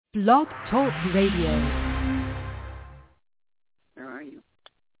Blog Talk Radio. Where are you?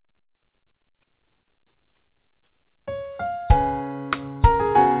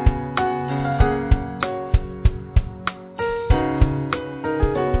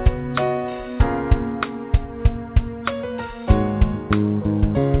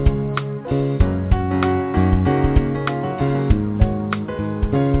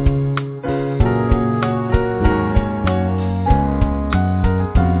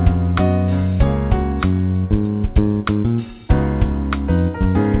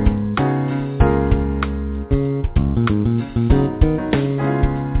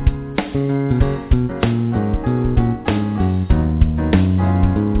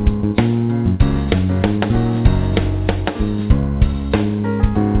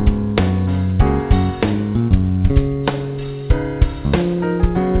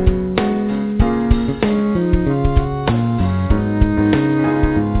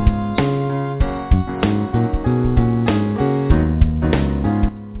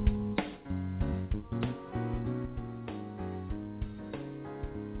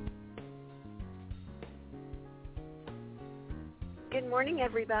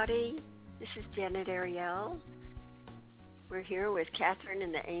 Everybody, this is Janet Ariel. We're here with Kathryn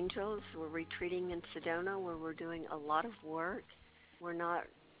and the Angels. We're retreating in Sedona where we're doing a lot of work. We're not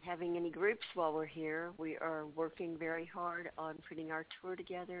having any groups while we're here. We are working very hard on putting our tour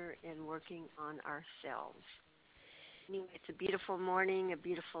together and working on ourselves. Anyway, it's a beautiful morning, a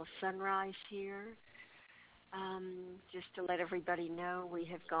beautiful sunrise here. Just to let everybody know, we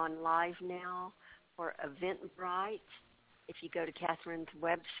have gone live now for Eventbrite. If you go to Kathryn's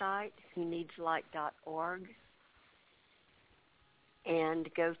website, whoneedslight.org, and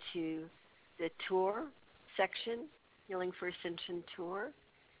go to the tour section, Healing for Ascension Tour,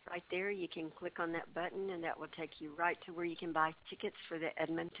 right there you can click on that button and that will take you right to where you can buy tickets for the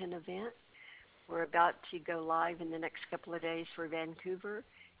Edmonton event. We're about to go live in the next couple of days for Vancouver,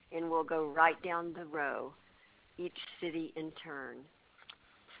 and we'll go right down the row, each city in turn.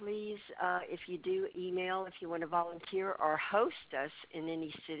 Please, if you do email, if you want to volunteer or host us in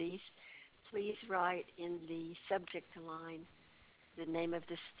any cities, please write in the subject line the name of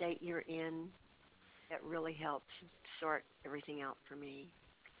the state you're in. That really helps sort everything out for me.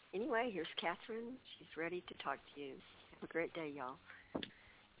 Anyway, here's Kathryn. She's ready to talk to you. Have a great day, y'all.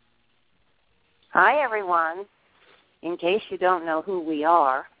 Hi, everyone. In case you don't know who we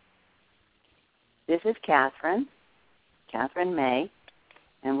are, this is Kathryn May.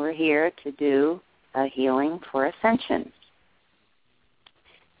 And we're here to do a healing for ascension.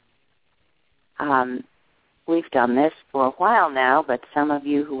 We've done this for a while now, but some of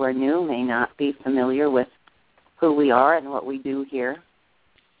you who are new may not be familiar with who we are and what we do here.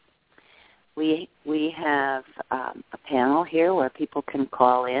 We have a panel here where people can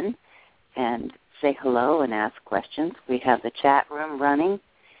call in and say hello and ask questions. We have the chat room running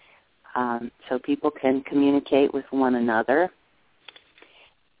so people can communicate with one another.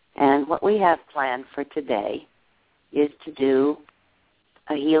 And what we have planned for today is to do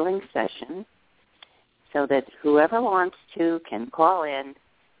a healing session so that whoever wants to can call in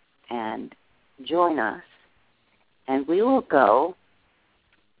and join us. And we will go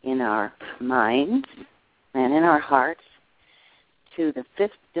in our minds and in our hearts to the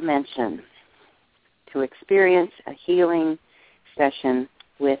fifth dimension to experience a healing session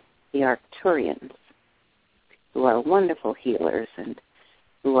with the Arcturians, who are wonderful healers and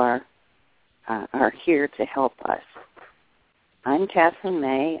who are here to help us. I'm Kathryn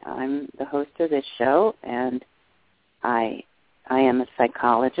May. I'm the host of this show, and I am a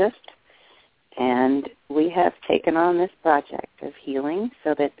psychologist, and we have taken on this project of healing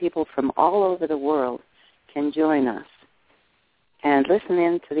so that people from all over the world can join us and listen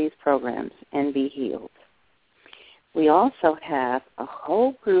in to these programs and be healed. We also have a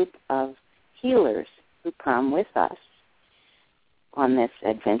whole group of healers who come with us on this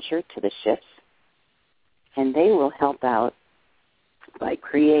adventure to the ships, and they will help out by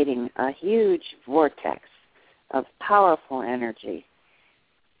creating a huge vortex of powerful energy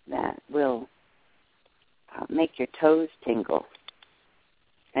that will make your toes tingle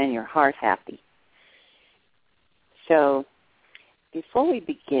and your heart happy. So before we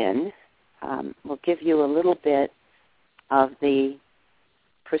begin, we'll give you a little bit of the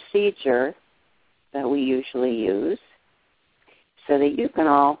procedure that we usually use, so that you can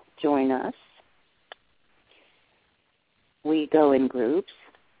all join us. We go in groups.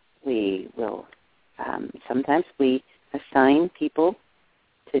 We will, sometimes we assign people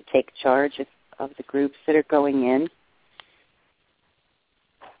to take charge of the groups that are going in.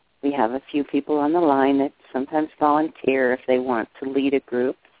 We have a few people on the line that sometimes volunteer if they want to lead a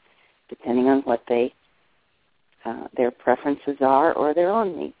group. depending on what their preferences are or their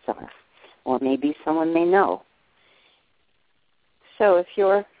own needs are, or maybe someone may know. So if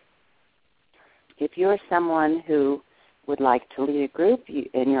you're someone who would like to lead a group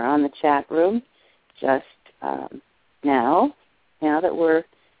and you're on the chat room, just now that we're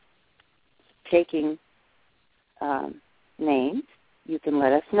taking names, you can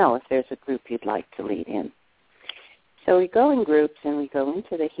let us know if there's a group you'd like to lead in. So we go in groups and we go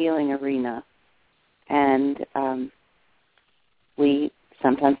into the healing arena, and we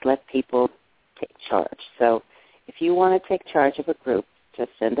sometimes let people take charge. So if you want to take charge of a group, just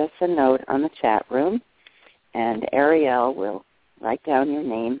send us a note on the chat room, and Ariel will write down your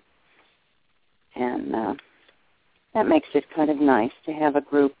name, and that makes it kind of nice to have a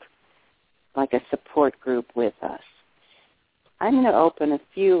group, like a support group with us. I'm going to open a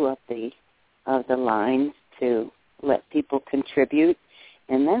few of the lines to let people contribute,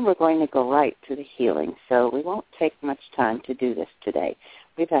 and then we're going to go right to the healing. So we won't take much time to do this today.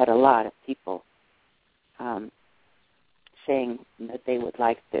 We've had a lot of people saying that they would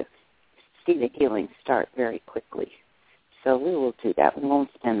like to see the healing start very quickly. So we will do that. We won't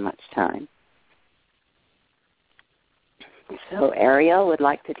spend much time. So Ariel would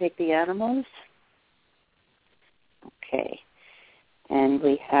like to take the animals. Okay. And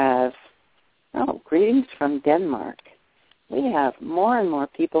we have, greetings from Denmark. We have more and more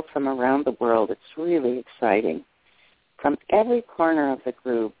people from around the world. It's really exciting. From every corner of the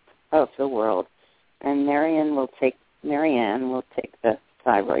group, of the world. And Marianne will take the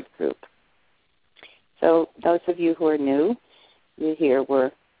thyroid group. So those of you who are new, you hear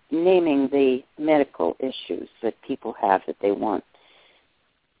we're naming the medical issues that people have that they want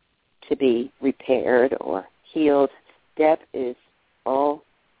to be repaired or healed. Deb is all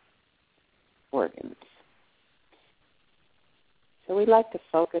organs. So we like to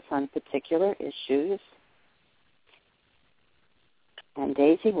focus on particular issues. And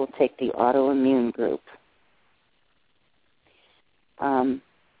Daisy will take the autoimmune group.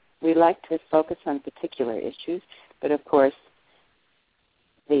 We like to focus on particular issues, but of course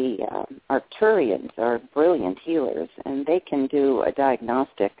the Arcturians are brilliant healers, and they can do a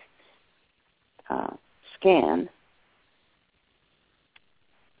diagnostic scan.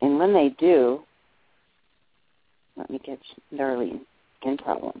 And when they do, let me get Darlene, skin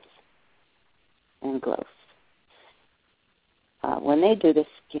problems and gloves. When they do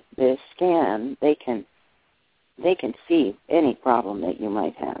the scan, they can see any problem that you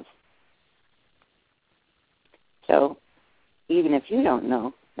might have. So even if you don't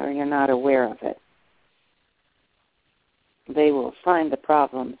know or you're not aware of it, they will find the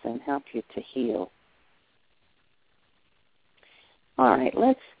problems and help you to heal. All right,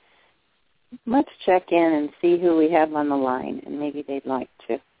 let's check in and see who we have on the line, and maybe they'd like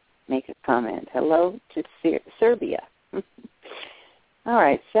to make a comment. Hello to Serbia. All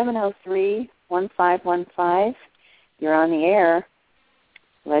right, 703-1515. You're on the air.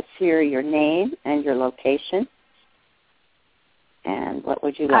 Let's hear your name and your location. And what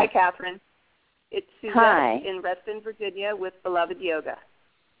would you like? Hi, Kathryn. It's Suzette in Reston, Virginia with Beloved Yoga.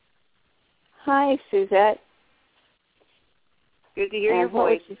 Hi, Suzette. Good to hear your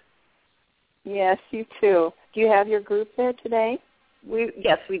voice. Yes, you too. Do you have your group there today?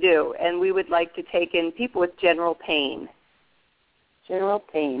 Yes, we do. And we would like to take in people with general pain. General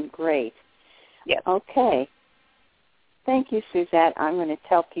pain, great. Yes. Okay. Thank you, Suzette. I'm going to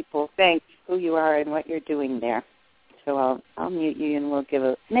tell people who you are and what you're doing there. So I'll mute you and we'll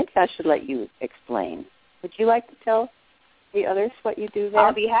maybe I should let you explain. Would you like to tell the others what you do there?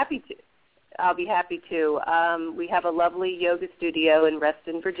 I'll be happy to. We have a lovely yoga studio in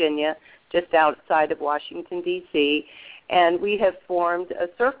Reston, Virginia, just outside of Washington, D.C., and we have formed a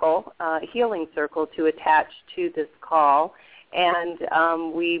circle, a healing circle, to attach to this call. And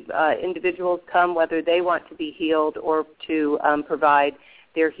individuals come whether they want to be healed or to provide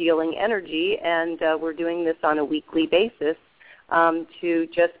their healing energy, and we're doing this on a weekly basis to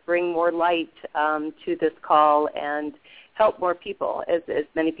just bring more light to this call and help more people, as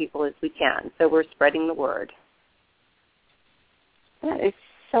many people as we can. So we're spreading the word. That is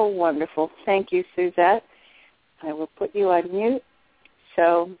so wonderful. Thank you, Suzette. I will put you on mute.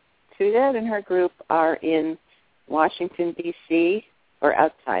 So Suzette and her group are in Washington, D.C., or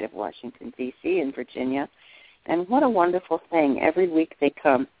outside of Washington, D.C., in Virginia. And what a wonderful thing. Every week they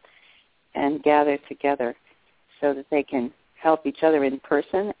come and gather together so that they can help each other in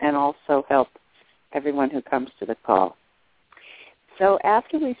person and also help everyone who comes to the call. So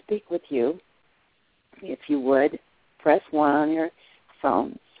after we speak with you, if you would, press 1 on your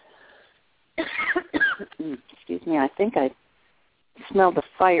phones. Excuse me, I think I smell the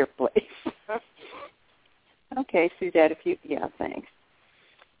fireplace. Okay, Suzette, thanks.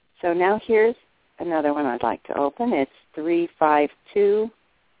 So now here's another one I'd like to open. It's 352,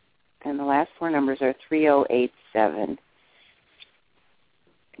 and the last four numbers are 3087.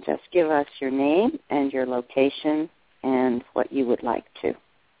 Just give us your name and your location and what you would like to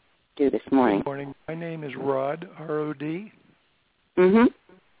do this morning. Good morning. My name is Rod, R-O-D. Mm-hmm.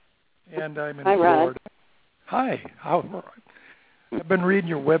 And I'm in Hi, Florida. Rod. Hi. I've been reading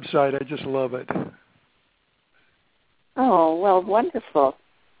your website. I just love it. Oh, well, wonderful.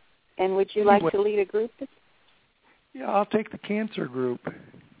 And would you like to lead a group? Yeah, I'll take the cancer group.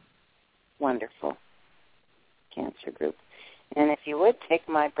 Wonderful. Cancer group. And if you would, take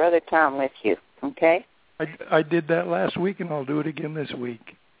my brother Tom with you, okay? I did that last week, and I'll do it again this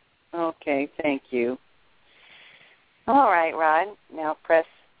week. Okay, thank you. All right, Rod. Now press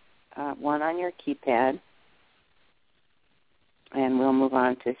 1 on your keypad, and we'll move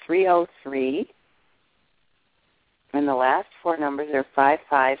on to 303. And the last four numbers are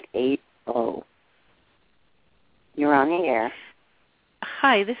 5580. You're on the air.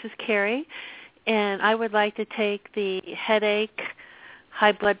 Hi, this is Carrie, and I would like to take the headache,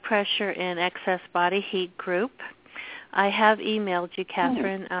 high blood pressure, and excess body heat group. I have emailed you,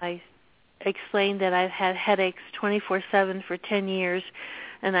 Kathryn. I explained that I've had headaches 24/7 for 10 years,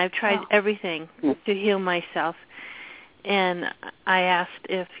 and I've tried everything to heal myself. And I asked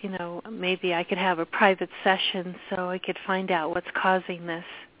if, maybe I could have a private session so I could find out what's causing this.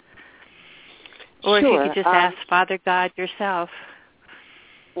 Or if you could just ask Father God yourself.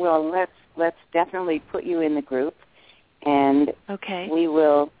 Well, let's definitely put you in the group, and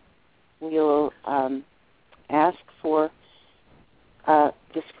we'll ask for a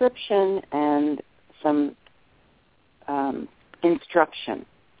description and some instruction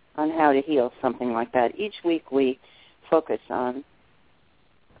on how to heal something like that. Each week we focus on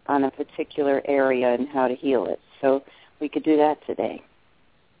a particular area and how to heal it. So we could do that today.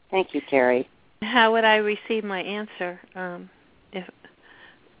 Thank you, Carrie. How would I receive my answer?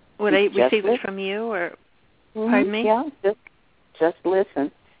 Would I receive it from you, or pardon me? Yeah, just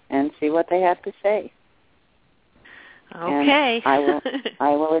listen and see what they have to say. Okay. And I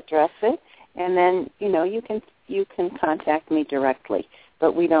will address it, and then you can contact me directly,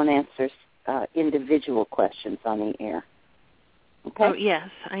 but we don't answer individual questions on the air. Okay? Oh, yes,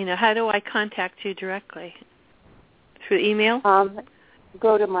 I know. How do I contact you directly? Through email?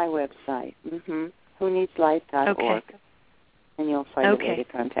 Go to my website, whoneedslight.org, okay. And you'll find a way to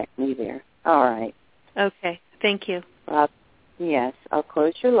contact me there. All right. Okay, thank you. Yes, I'll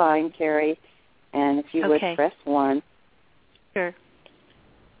close your line, Carrie, and if you would press 1. Sure.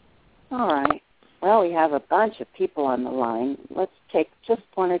 All right. Well, we have a bunch of people on the line. Let's take just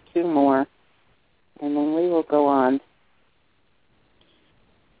one or two more, and then we will go on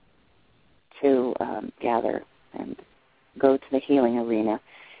to gather and go to the healing arena.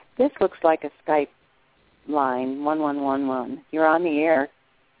 This looks like a Skype line, 1111. You're on the air.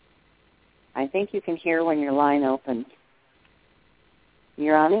 I think you can hear when your line opens.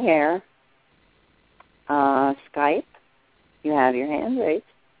 You're on the air. Skype, you have your hand raised.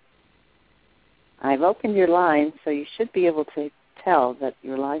 I've opened your line, so you should be able to tell that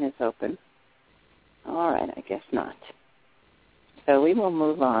your line is open. All right, I guess not. So we will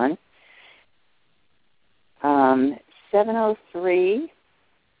move on.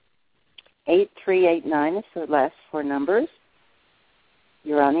 703-8389 is the last four numbers.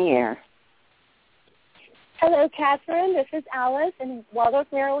 You're on the air. Hello, Kathryn. This is Alice in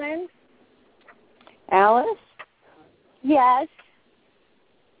Waldorf, Maryland. Alice? Yes.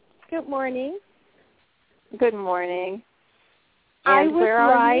 Good morning. Good morning. And where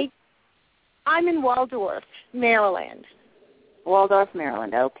are you? I'm in Waldorf, Maryland. Waldorf,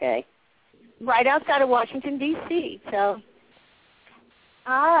 Maryland, okay. Right outside of Washington, D.C. So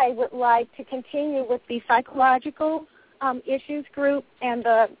I would like to continue with the psychological issues group and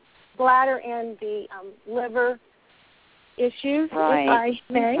the bladder and the liver issues, if I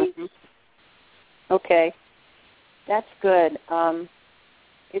may. Mm-hmm. Okay. That's good.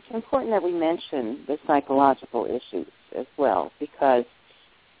 It's important that we mention the psychological issues as well, because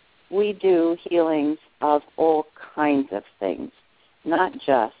we do healings of all kinds of things, not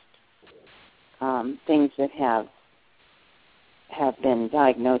just things that have been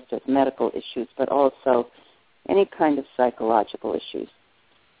diagnosed as medical issues, but also any kind of psychological issues.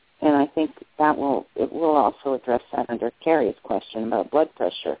 And I think it will also address that under Carrie's question about blood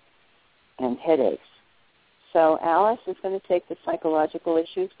pressure and headaches. So Alice is going to take the psychological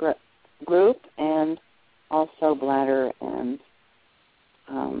issues group and also bladder and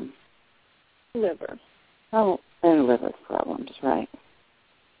liver. Oh, And liver problems, right.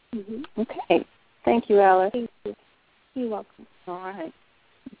 Mm-hmm. Okay. Thank you, Alice. Thank you. You're welcome. All right.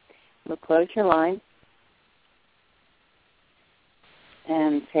 We'll close your line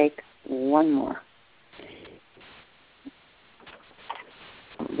and take one more.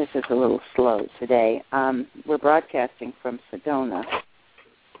 This is a little slow today. We're broadcasting from Sedona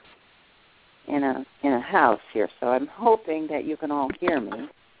in a house here, so I'm hoping that you can all hear me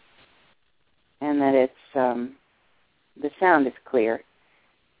and that it's the sound is clear.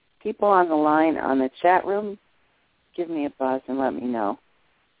 People on the line on the chat room, give me a buzz and let me know.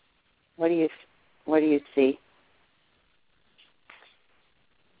 What do you see?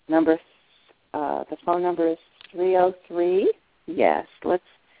 The phone number is 303. Yes, let's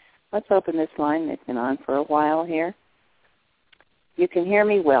open this line. It's been on for a while here. You can hear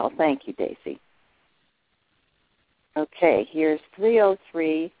me well. Thank you, Daisy. Okay, here's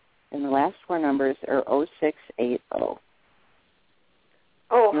 303, and the last four numbers are 0680.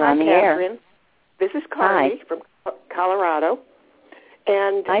 Oh, You're hi, on the Kathryn. Air. This is Carly from Colorado.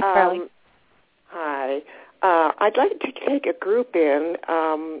 And hi, Carly. Hi. I'd like to take a group in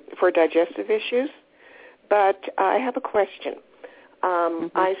for digestive issues, but I have a question.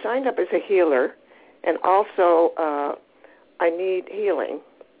 I signed up as a healer, and also I need healing.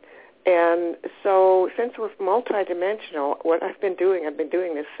 And so since we're multidimensional, what I've been doing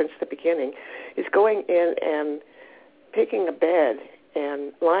this since the beginning, is going in and taking a bed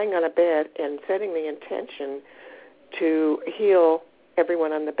and lying on a bed and setting the intention to heal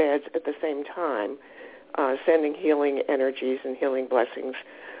everyone on the beds at the same time, sending healing energies and healing blessings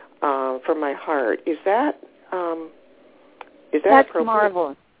from my heart. Is that That's appropriate?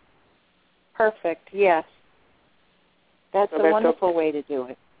 marvelous. Perfect, yes. That's a wonderful way to do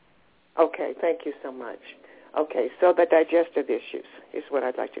it. Okay, thank you so much. Okay, so the digestive issues is what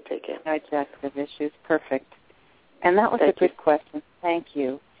I'd like to take in. Digestive issues, perfect. And that was a good question. Thank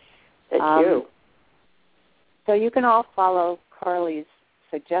you. Thank you. So you can all follow Carly's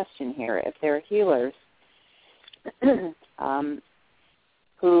suggestion here. If there are healers who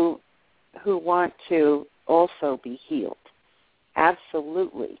want to also be healed,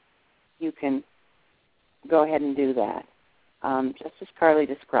 absolutely, you can go ahead and do that. Just as Carly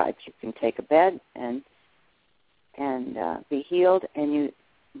described, you can take a bed and be healed, and you,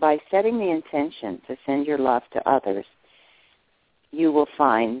 by setting the intention to send your love to others, you will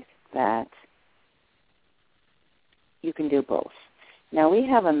find that you can do both. Now, we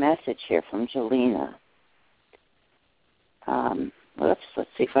have a message here from Jelena. Let's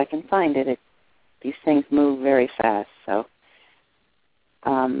see if I can find it. These things move very fast. So,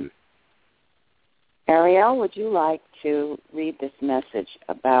 Ariel, would you like to read this message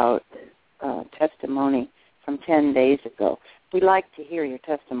about testimony from 10 days ago? We like to hear your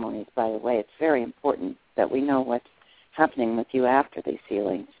testimonies, by the way. It's very important that we know what's happening with you after these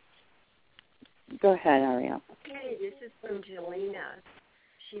healings. Go ahead, Ariel. Okay, this is from Jelena.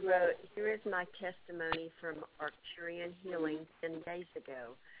 She wrote, "Here is my testimony from Arcturian healing 10 days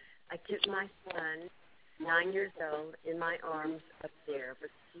ago. I took my son, 9 years old, in my arms up there, but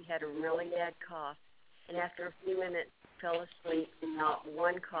he had a really bad cough, and after a few minutes fell asleep, not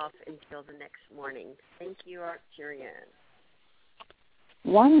one cough until the next morning. Thank you, Arcturian."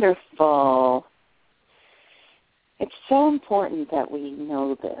 Wonderful. It's so important that we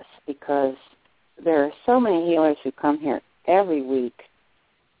know this because there are so many healers who come here every week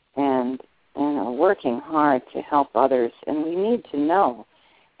and are working hard to help others, and we need to know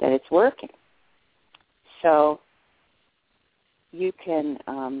that it's working. So you can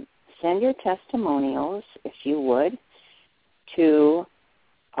send your testimonials, if you would, to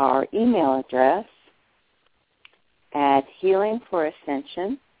our email address at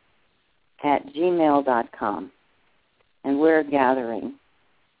healingforascension@gmail.com. And we're gathering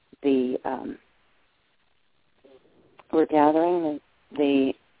the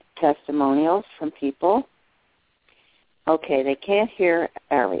testimonials from people. Okay, they can't hear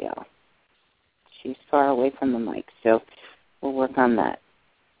Ariel. She's far away from the mic, so we'll work on that.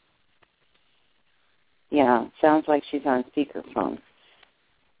 Yeah, sounds like she's on speakerphone.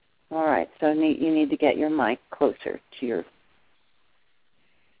 All right, so you need to get your mic closer to your...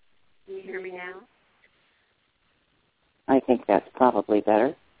 Can you hear me now? I think that's probably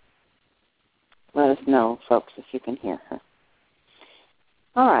better. Let us know, folks, if you can hear her.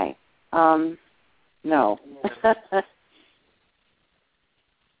 All right. No.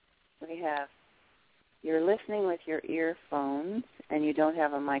 We have, you're listening with your earphones, and you don't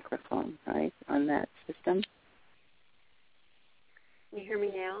have a microphone, right, on that system? Can you hear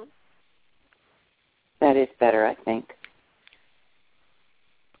me now? That is better, I think.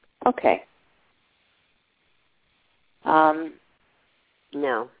 Okay.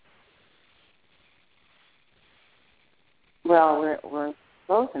 No. Well, we're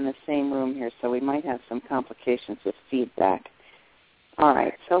both in the same room here, so we might have some complications with feedback. All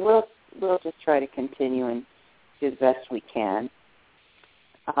right, so we'll just try to continue and do the best we can.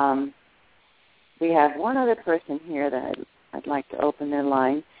 We have one other person here that I'd like to open their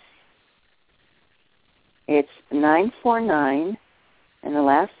line. It's 949, and the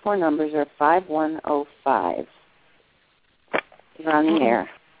last four numbers are 5105. You're on the air.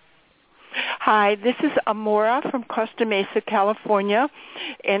 Hi, this is Amora from Costa Mesa, California,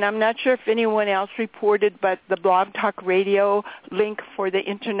 and I'm not sure if anyone else reported, but the Blog Talk Radio link for the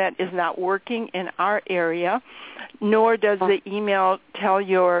Internet is not working in our area, nor does the email tell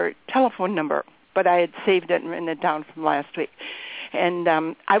your telephone number, but I had saved it and written it down from last week. And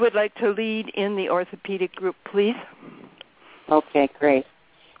I would like to lead in the orthopedic group, please. Okay, great.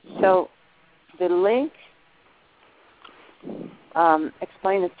 So the link...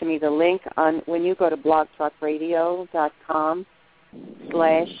 explain this to me, the link on when you go to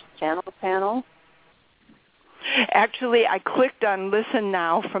blogtalkradio.com/channel panel. Actually, I clicked on Listen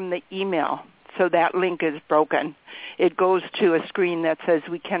Now from the email, so that link is broken. It goes to a screen that says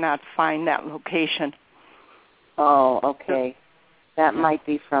we cannot find that location. Oh, okay. That might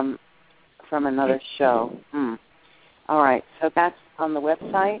be from another show. All right, so that's on the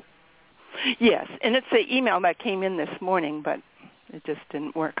website? Yes, and it's the email that came in this morning, but it just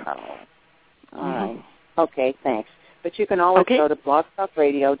didn't work. Oh, all right. Okay, thanks. But you can always go to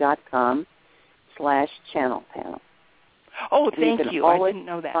blogtalkradio.com/channel panel. Oh, thank you. I didn't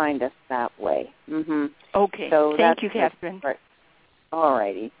know that. Find us that way. Okay. So thank you, Kathryn. All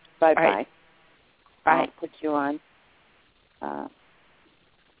righty. Bye-bye. Right. Bye. I'll put you on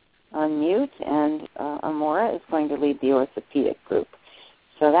mute, and Amora is going to lead the orthopedic group.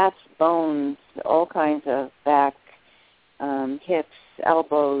 So that's bones, all kinds of back, hips,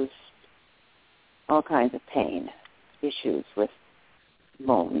 elbows, all kinds of pain issues with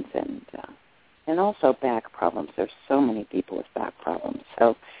bones and also back problems. There's so many people with back problems.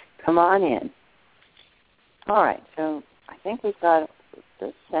 So come on in. All right, so I think we've got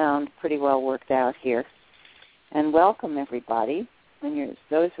the sound pretty well worked out here. And welcome, everybody. And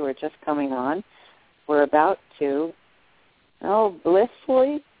those who are just coming on, we're about to... Oh,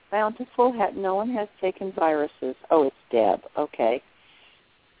 blissfully bountiful. No one has taken viruses. Oh, it's Deb. Okay.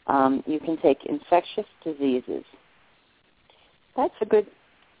 You can take infectious diseases. That's a good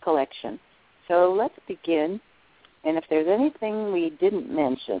collection. So let's begin. And if there's anything we didn't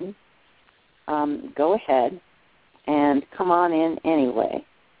mention, go ahead and come on in anyway.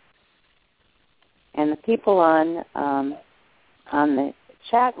 And the people on the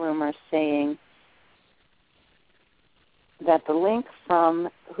chat room are saying that the link from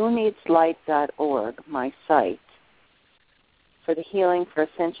whoneedslight.org, my site, for the Healing for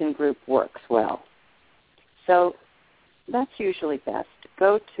Ascension group works well. So that's usually best.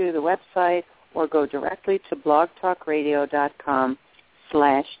 Go to the website or go directly to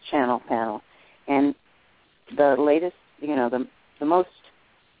blogtalkradio.com/channel panel. And the latest, the most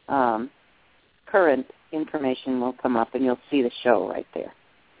current information will come up and you'll see the show right there.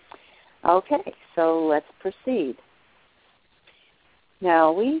 Okay, so let's proceed.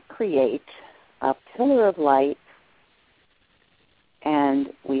 Now, we create a pillar of light,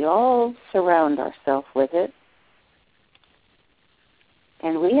 and we all surround ourselves with it.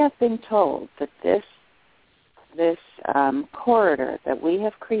 And we have been told that this corridor that we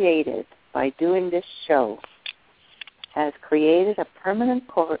have created by doing this show has created a permanent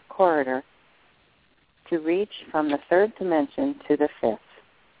corridor to reach from the third dimension to the fifth.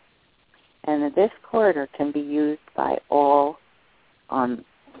 And that this corridor can be used by all on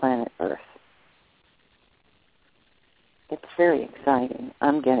planet Earth. It's very exciting.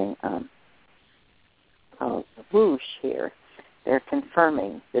 I'm getting a whoosh here. They're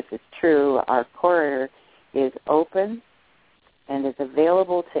confirming this is true. Our corridor is open and is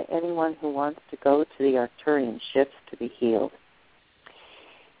available to anyone who wants to go to the Arcturian ships to be healed.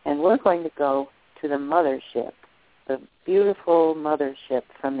 And we're going to go to the mothership, the beautiful mothership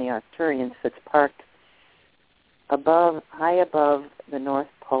from the Arcturians that's parked high above the North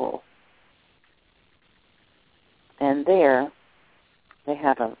Pole. And there they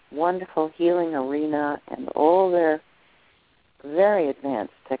have a wonderful healing arena and all their very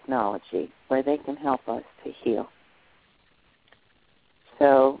advanced technology where they can help us to heal.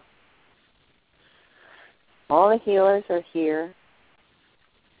 So all the healers are here.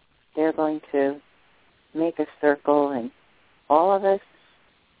 They're going to make a circle and all of us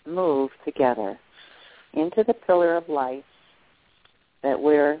move together into the pillar of light that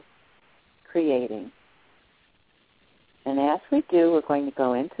we're creating. And as we do, we're going to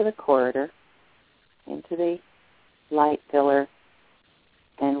go into the corridor, into the light pillar,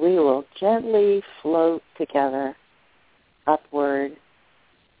 and we will gently float together upward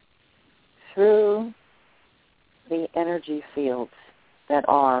through the energy fields that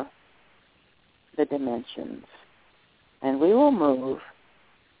are the dimensions. And we will move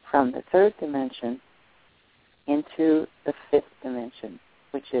from the third dimension into the fifth dimension,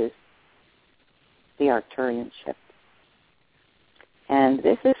 which is the Arcturian ship. And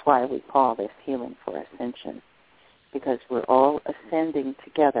this is why we call this Healing for Ascension, because we're all ascending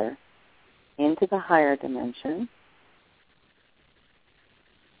together into the higher dimension.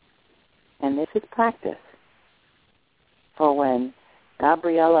 And this is practice for when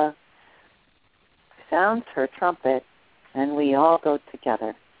Gabriella sounds her trumpet and we all go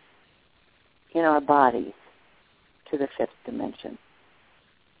together in our bodies to the fifth dimension.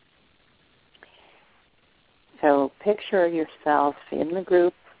 So picture yourself in the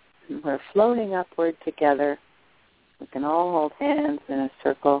group. We're floating upward together. We can all hold hands in a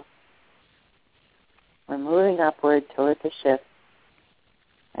circle. We're moving upward toward the ship,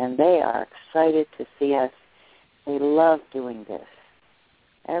 and they are excited to see us. They love doing this.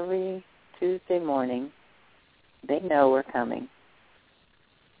 Every Tuesday morning, they know we're coming,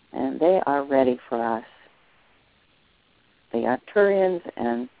 and they are ready for us. The Arcturians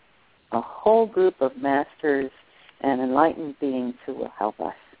and a whole group of masters and enlightened beings who will help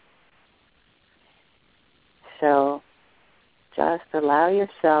us. So just allow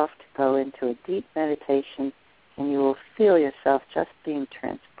yourself to go into a deep meditation, and you will feel yourself just being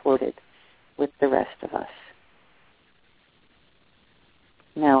transported with the rest of us.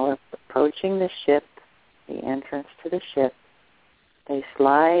 Now we're approaching the ship, the entrance to the ship. They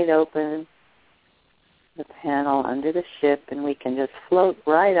slide open the panel under the ship, and we can just float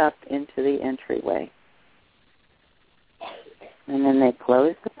right up into the entryway. And then they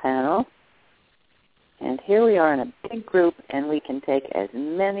close the panel, and here we are in a big group, and we can take as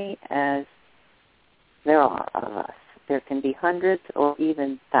many as there are of us. There can be hundreds or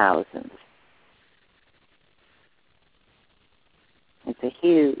even thousands. It's a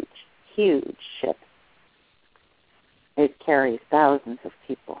huge, huge ship. It carries thousands of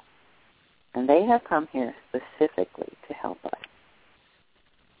people. And they have come here specifically to help us.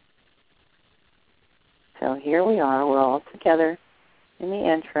 So here we are. We're all together in the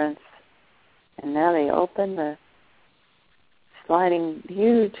entrance. And now they open the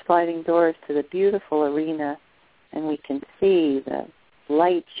huge sliding doors to the beautiful arena. And we can see the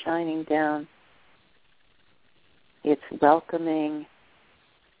light shining down. It's welcoming.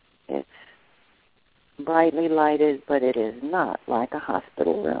 It's brightly lighted, but it is not like a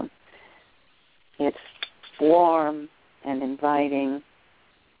hospital room. It's warm and inviting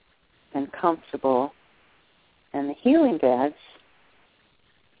and comfortable. And the healing beds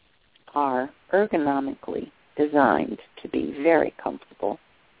are ergonomically designed to be very comfortable.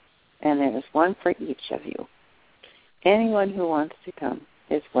 And there's one for each of you. Anyone who wants to come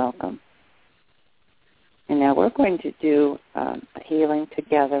is welcome. And now we're going to do a healing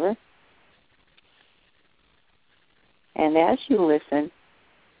together. And as you listen,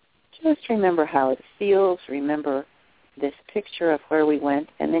 just remember how it feels. Remember this picture of where we went,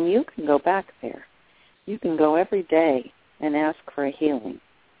 and then you can go back there. You can go every day and ask for a healing,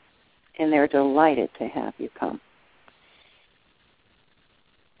 and they're delighted to have you come.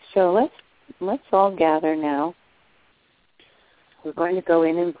 So let's all gather now. We're going to go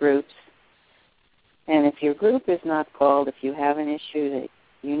in groups, and if your group is not called, if you have an issue that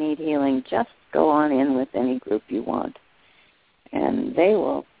you need healing, just go on in with any group you want, and they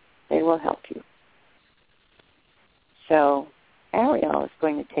will help you. So Ariel is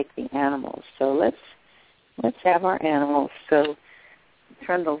going to take the animals. So let's have our animals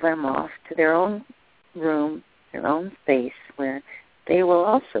trundle them off to their own room, their own space, where they will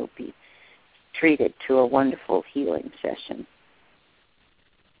also be treated to a wonderful healing session.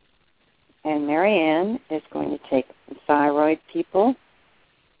 And Marianne is going to take the thyroid people.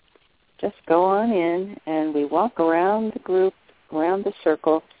 Just go on in, and we walk around the group, around the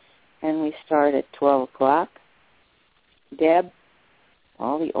circle, and we start at 12 o'clock. Deb,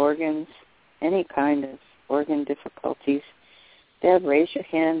 all the organs, any kind of organ difficulties. Deb, raise your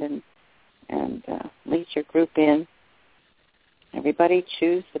hand and lead your group in. Everybody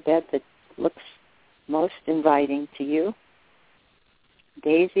choose the bed that looks most inviting to you.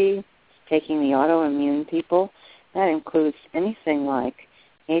 Daisy is taking the autoimmune people. That includes anything like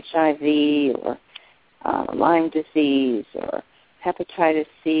HIV or Lyme disease or hepatitis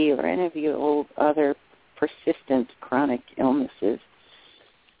C or any of your old other persistent chronic illnesses.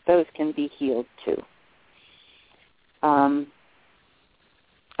 Those can be healed too. I'm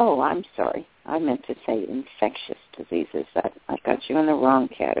sorry. I meant to say infectious diseases. I got you in the wrong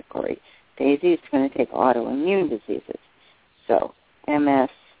category. Daisy is going to take autoimmune diseases. So MS,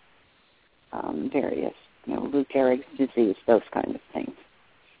 various, Lou Gehrig's disease, those kind of things.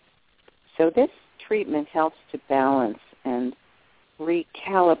 So this treatment helps to balance and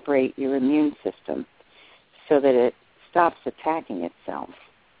recalibrate your immune system so that it stops attacking itself.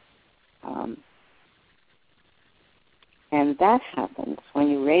 And that happens when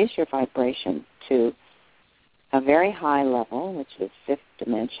you raise your vibration to a very high level, which is fifth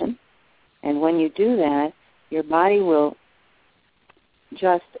dimension. And when you do that, your body will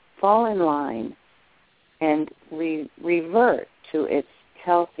just fall in line and revert to its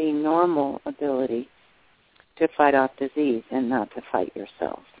healthy, normal ability to fight off disease and not to fight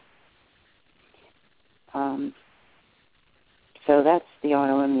yourself. So that's the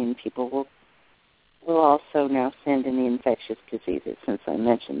autoimmune people. We'll also now send in the infectious diseases, since I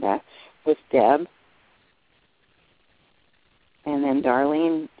mentioned that, with Deb. And then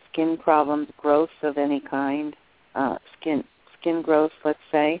Darlene, skin problems, growth of any kind, skin growth, let's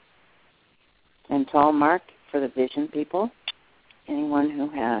say. And Tall Mark for the vision people, anyone who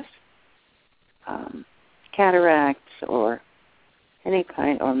has cataracts or any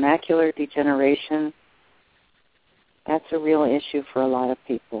kind, or macular degeneration. That's a real issue for a lot of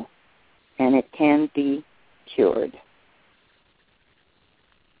people, and it can be cured.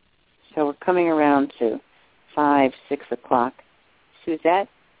 So we're coming around to 5, 6 o'clock. Suzette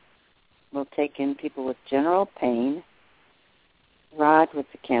will take in people with general pain, Rod with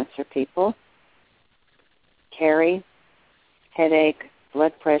the cancer people, Carrie, headache,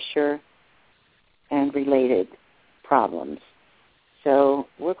 blood pressure, and related problems. So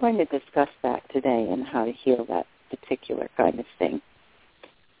we're going to discuss that today and how to heal that particular kind of thing.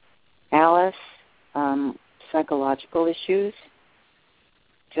 Alice, psychological issues.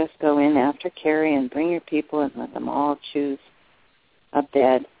 Just go in after Carrie and bring your people and let them all choose a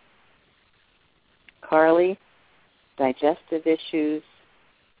bed. Carly, digestive issues,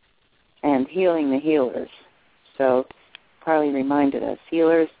 and healing the healers. So Carly reminded us,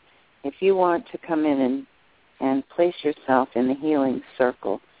 healers, if you want to come in and place yourself in the healing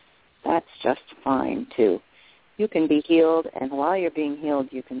circle, that's just fine too. You can be healed, and while you're being healed,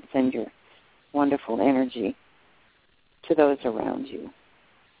 you can send your wonderful energy to those around you.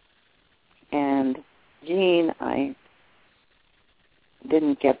 And Jean, I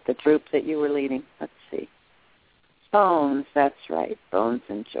didn't get the group that you were leading. Let's see. Bones, that's right, bones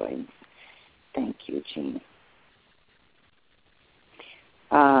and joints. Thank you, Jean.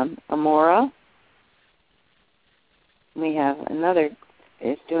 Amora, we have another,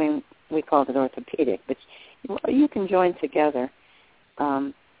 is doing, we called it orthopedic, but you can join together.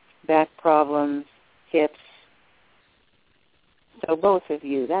 Back problems, hips. So both of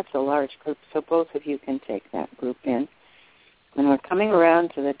you, that's a large group, so both of you can take that group in. When we're coming around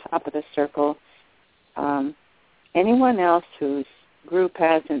to the top of the circle, anyone else whose group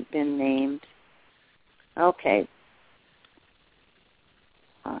hasn't been named? Okay.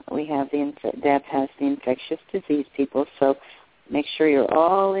 We have Deb has the infectious disease people, so make sure you're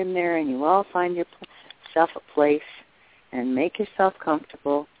all in there and you all find yourself a place and make yourself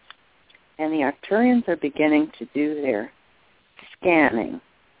comfortable. And the Arcturians are beginning to do their scanning.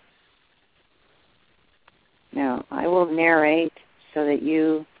 Now, I will narrate so that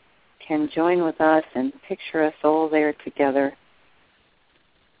you can join with us and picture us all there together.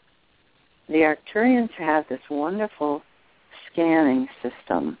 The Arcturians have this wonderful scanning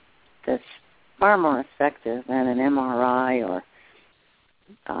system that's far more effective than an MRI or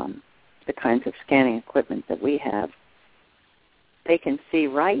the kinds of scanning equipment that we have. They can see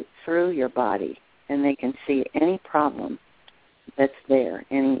right through your body, and they can see any problem that's there,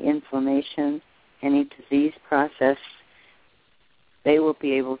 any inflammation, any disease process. They will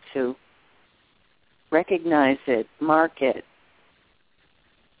be able to recognize it, mark it,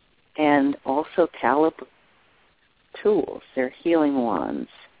 and also calibrate tools, their healing wands,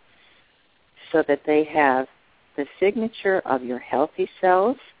 so that they have the signature of your healthy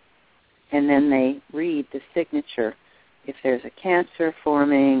cells, and then they read the signature. If there's a cancer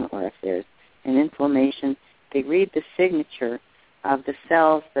forming or if there's an inflammation, they read the signature of the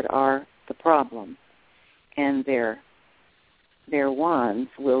cells that are the problem, and their wands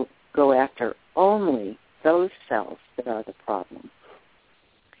will go after only those cells that are the problem.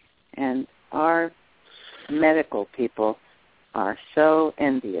 And our medical people are so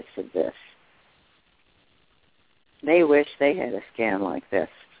envious of this. They wish they had a scan like this.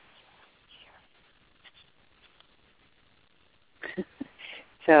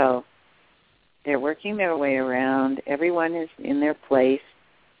 So they're working their way around. Everyone is in their place,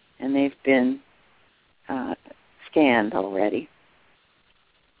 and they've been scanned already.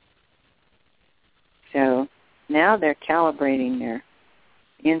 So now they're calibrating their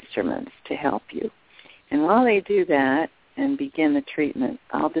instruments to help you. And while they do that and begin the treatment,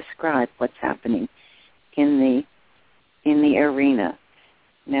 I'll describe what's happening in the arena.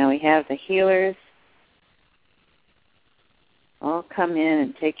 Now we have the healers all come in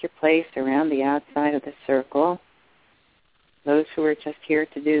and take your place around the outside of the circle, those who are just here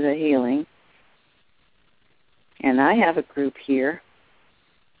to do the healing. And I have a group here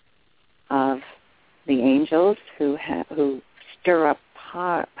of the angels who stir up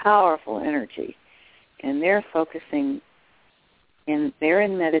powerful energy, and they're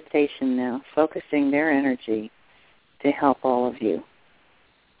in meditation now, focusing their energy to help all of you.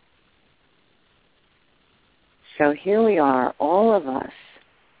 So here we are, all of us,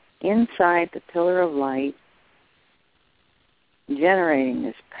 inside the pillar of light, generating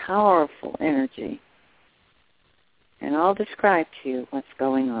this powerful energy. And I'll describe to you what's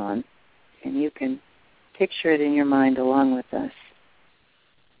going on, and you can picture it in your mind along with us.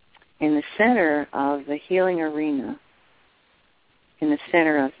 In the center of the healing arena, in the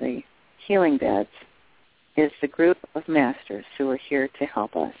center of the healing beds, is the group of masters who are here to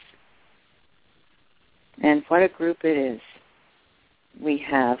help us. And what a group it is. We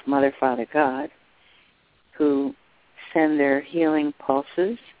have Mother, Father, God, who send their healing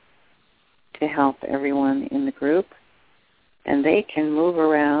pulses to help everyone in the group. And they can move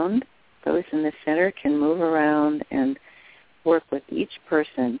around. Those in the center can move around and work with each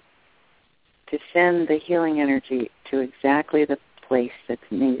person to send the healing energy to exactly the place that's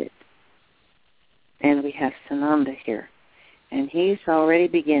needed. And we have Sananda here. And he's already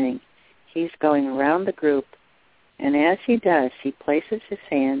beginning. He's going around the group, and as he does, he places his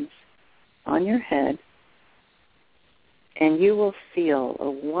hands on your head, and you will feel a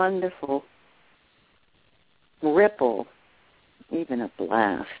wonderful ripple, even a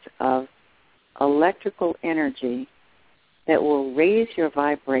blast of electrical energy that will raise your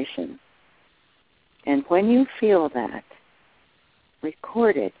vibration. And when you feel that,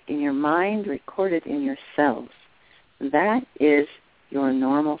 record it in your mind, record it in your cells. That is your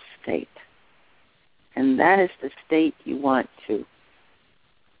normal state. And that is the state you want to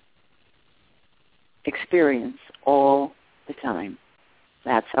experience all the time.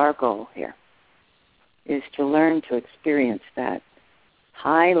 That's our goal here, is to learn to experience that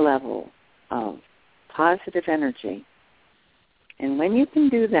high level of positive energy. And when you can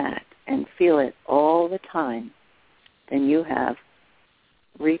do that and feel it all the time, then you have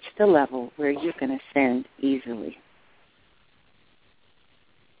reached a level where you can ascend easily.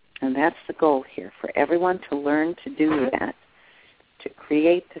 And that's the goal here, for everyone to learn to do that, to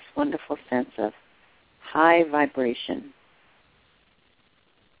create this wonderful sense of high vibration.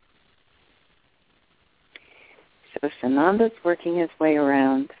 So Sananda's working his way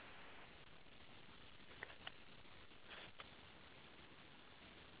around.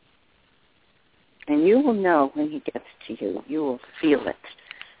 And you will know when he gets to you. You will feel it.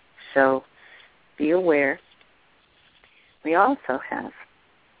 So be aware. We also have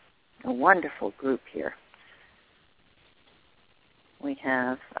a wonderful group here. We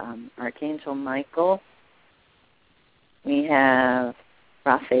have Archangel Michael. We have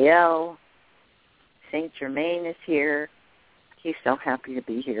Raphael. St. Germain is here. He's so happy to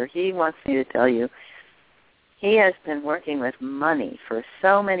be here. He wants me to tell you he has been working with money for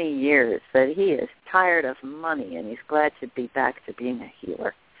so many years that he is tired of money, and he's glad to be back to being a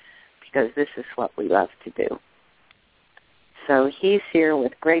healer, because this is what we love to do. So he's here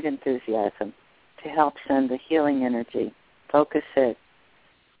with great enthusiasm to help send the healing energy, focus it,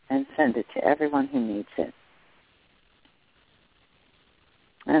 and send it to everyone who needs it.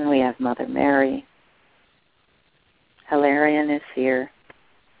 And we have Mother Mary. Hilarion is here.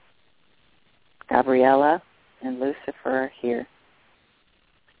 Gabriella and Lucifer are here.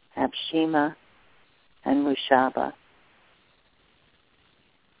 Abshima and Mushaba.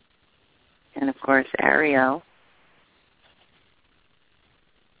 And, of course, Ariel.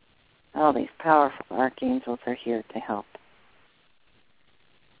 All these powerful archangels are here to help.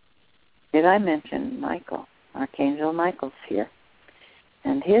 Did I mention Michael? Archangel Michael's here.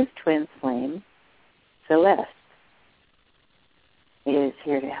 And his twin flame, Celeste, is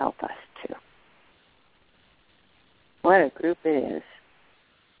here to help us, too. What a group it is.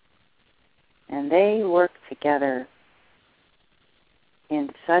 And they work together in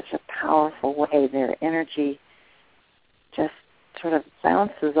such a powerful way. Their energy just sort of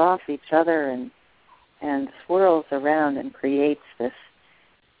bounces off each other and swirls around and creates this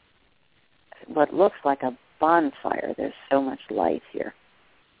what looks like a bonfire. There's so much light here.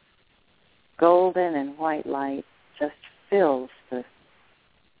 Golden and white light just fills the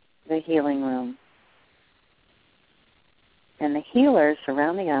healing room. And the healers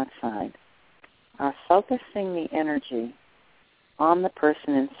around the outside are focusing the energy on the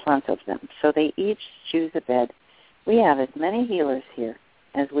person in front of them. So they each choose a bed. We have as many healers here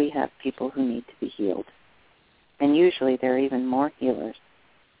as we have people who need to be healed. And usually there are even more healers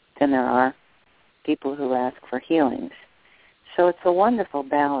than there are people who ask for healings. So it's a wonderful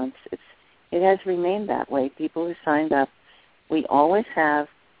balance. It has remained that way. People who signed up, we always have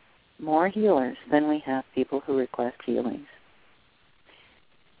more healers than we have people who request healings.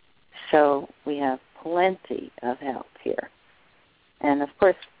 So we have plenty of help here. And, of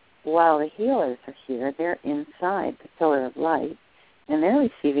course, while the healers are here, they're inside the pillar of light, and they're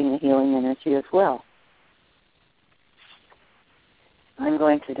receiving the healing energy as well. I'm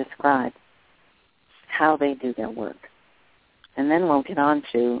going to describe how they do their work, and then we'll get on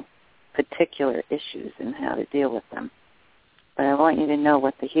to particular issues and how to deal with them. But I want you to know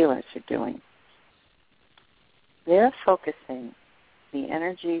what the healers are doing. They're focusing the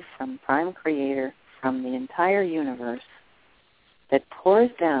energy from Prime Creator, from the entire universe, that pours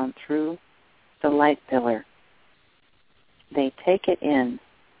down through the light pillar. They take it in,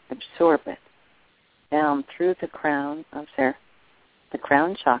 absorb it, down through the crown of the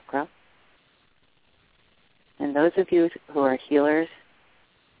crown chakra. And those of you who are healers,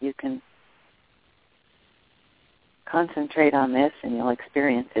 you can concentrate on this and you'll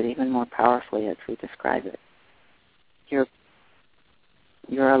experience it even more powerfully as we describe it.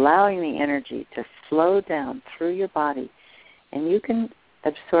 You're allowing the energy to flow down through your body, and you can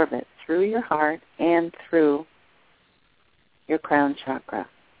absorb it through your heart and through your crown chakra.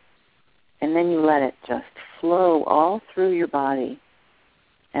 And then you let it just flow all through your body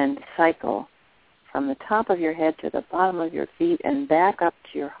and cycle from the top of your head to the bottom of your feet and back up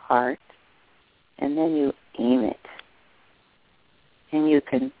to your heart, and then you aim it. And you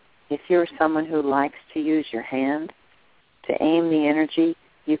can, if you're someone who likes to use your hand to aim the energy,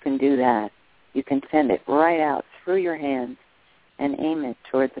 you can do that. You can send it right out through your hands and aim it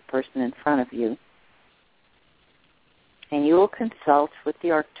toward the person in front of you. And you will consult with the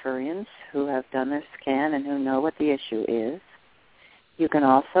Arcturians who have done their scan and who know what the issue is. You can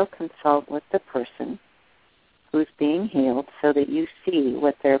also consult with the person who's being healed so that you see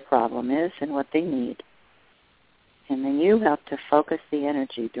what their problem is and what they need. And then you have to focus the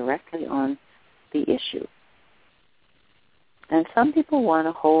energy directly on the issue. And some people want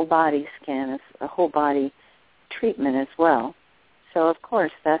a whole body scan, a whole body treatment as well. So, of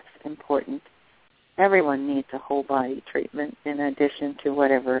course, that's important. Everyone needs a whole body treatment in addition to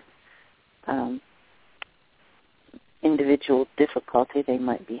whatever individual difficulty they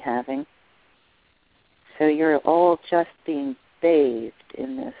might be having. So you're all just being bathed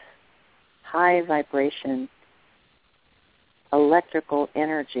in this high vibration electrical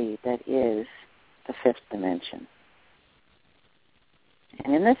energy that is the fifth dimension.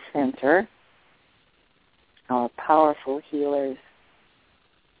 And in the center, our powerful healers,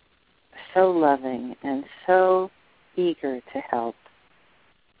 so loving and so eager to help,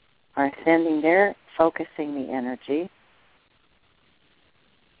 are focusing the energy.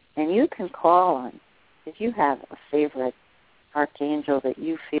 And you can call on, if you have a favorite archangel that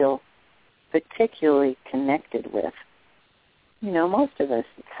you feel particularly connected with. You know, most of us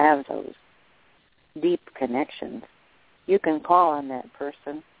have those deep connections. You can call on that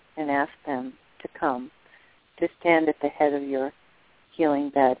person and ask them to come, to stand at the head of your healing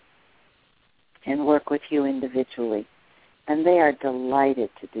bed and work with you individually. And they are delighted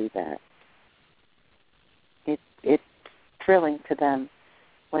to do that. It's thrilling to them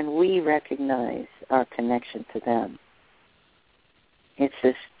when we recognize our connection to them. It's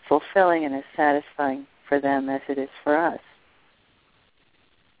as fulfilling and as satisfying for them as it is for us.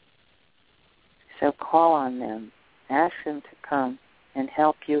 So call on them. Ask them to come and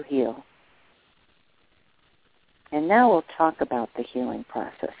help you heal. And now we'll talk about the healing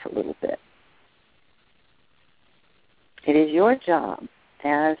process a little bit. It is your job,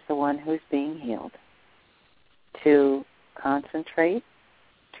 as the one who's being healed, to concentrate,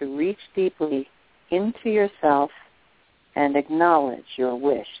 to reach deeply into yourself and acknowledge your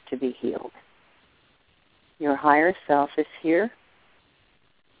wish to be healed. Your higher self is here,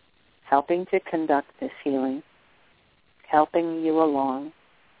 helping to conduct this healing, helping you along.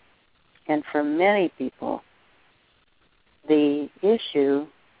 And for many people, the issue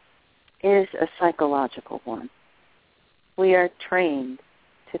is a psychological one. We are trained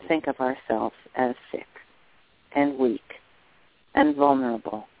to think of ourselves as sick and weak and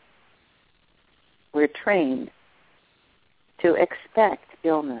vulnerable. we're trained to expect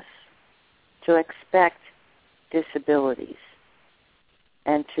illness, to expect disabilities,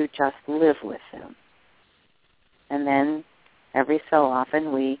 and to just live with them. And then every so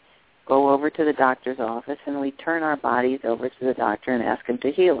often we go over to the doctor's office and we turn our bodies over to the doctor and ask him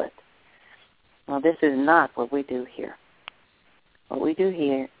to heal it. Well, this is not what we do here. What we do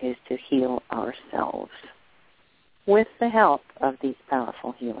here is to heal ourselves with the help of these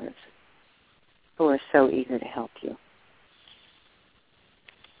powerful healers who are so eager to help you.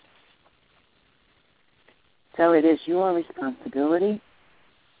 So it is your responsibility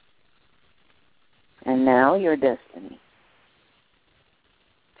and now your destiny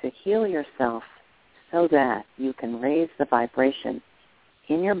to heal yourself so that you can raise the vibration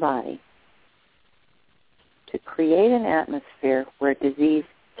in your body to create an atmosphere where disease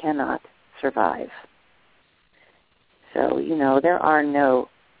cannot survive. So, there are no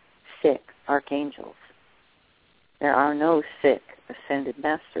sick archangels. There are no sick ascended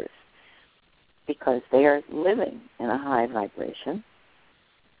masters because they are living in a high vibration.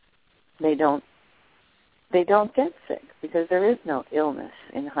 They don't get sick because there is no illness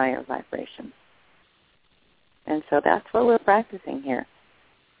in higher vibration. And so that's what we're practicing here.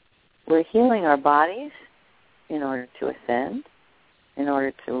 We're healing our bodies in order to ascend, in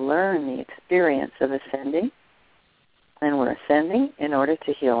order to learn the experience of ascending, and we're ascending in order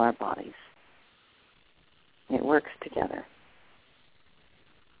to heal our bodies. It works together.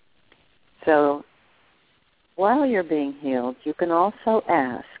 So while you're being healed, you can also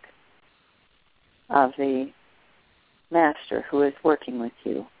ask of the master who is working with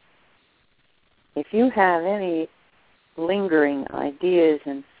you, if you have any lingering ideas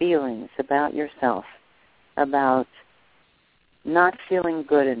and feelings about yourself, about not feeling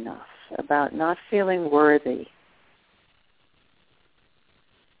good enough, about not feeling worthy,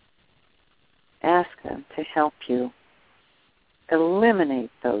 ask them to help you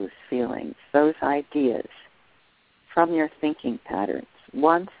eliminate those feelings, those ideas from your thinking patterns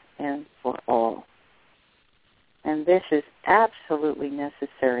once and for all. And this is absolutely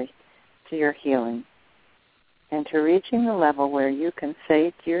necessary to your healing and to reaching the level where you can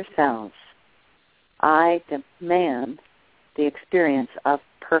say to yourselves, I demand the experience of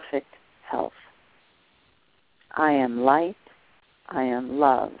perfect health. I am light. I am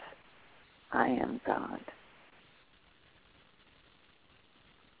love. I am God.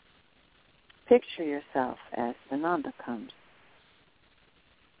 Picture yourself as Sananda comes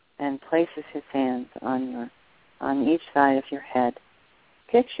and places his hands on each side of your head.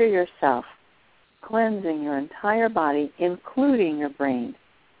 Picture yourself cleansing your entire body, including your brain,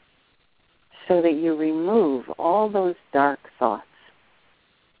 so that you remove all those dark thoughts.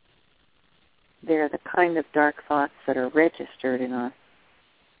 They're the kind of dark thoughts that are registered in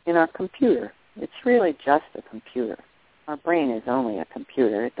our computer. It's really just a computer. Our brain is only a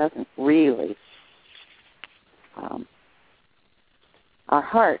computer. It doesn't really... our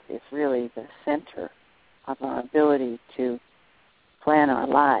heart is really the center of our ability to plan our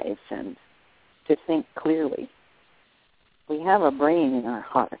lives and to think clearly. We have a brain in our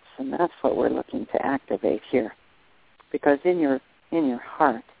hearts, and that's what we're looking to activate here. Because in your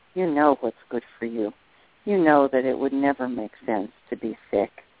heart, you know what's good for you. You know that it would never make sense to be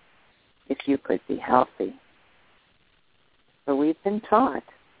sick if you could be healthy. But we've been taught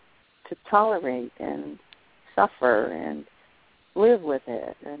to tolerate and suffer and live with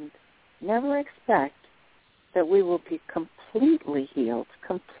it and never expect that we will be completely healed,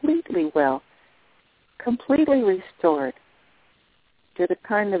 completely well, completely restored to the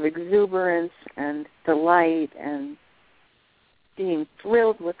kind of exuberance and delight and being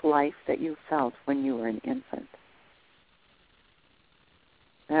thrilled with life that you felt when you were an infant.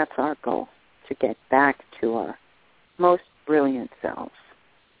 That's our goal, to get back to our most brilliant selves.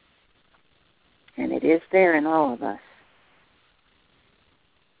 And it is there in all of us,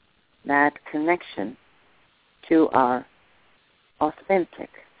 that connection to our authentic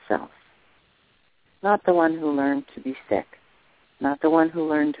self. Not the one who learned to be sick, not the one who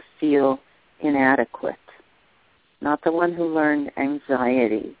learned to feel inadequate, not the one who learned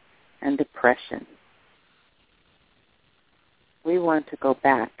anxiety and depression. We want to go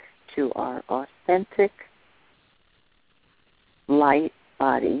back to our authentic, light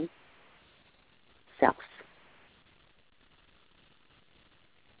body self.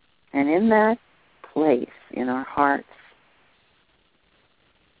 And in that place, in our hearts,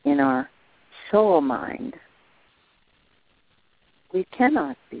 in our soul mind, we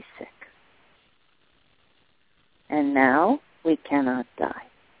cannot be sick. And now we cannot die.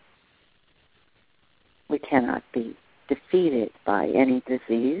 We cannot be defeated by any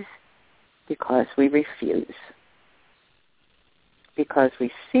disease. because we refuse. Because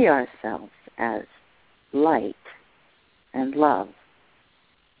we see ourselves as light and love.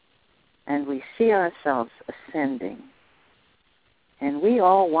 And we see ourselves ascending. And we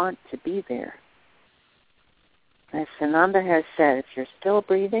all want to be there. As Sananda has said, if you're still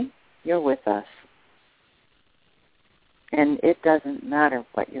breathing, you're with us. And it doesn't matter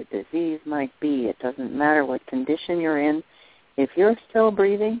what your disease might be. It doesn't matter what condition you're in. If you're still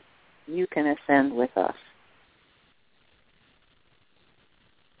breathing, you can ascend with us.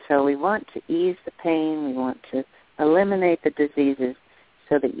 So we want to ease the pain. We want to eliminate the diseases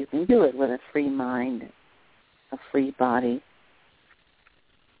so that you can do it with a free mind, a free body.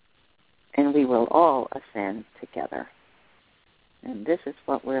 And we will all ascend together. And this is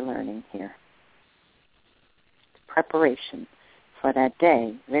what we're learning here. Preparation for that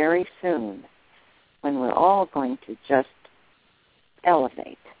day very soon when we're all going to just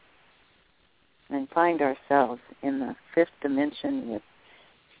elevate and find ourselves in the fifth dimension with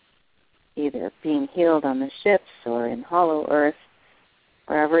either being healed on the ships or in hollow earth,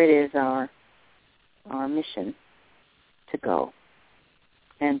 wherever it is our mission to go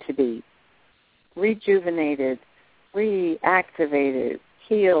and to be rejuvenated, reactivated,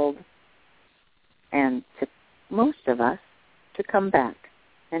 healed, and to most of us to come back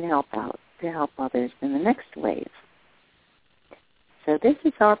and help out, to help others in the next wave. So this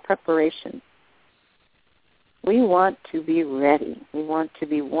is our preparation. We want to be ready. We want to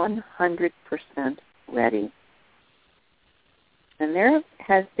be 100% ready. And there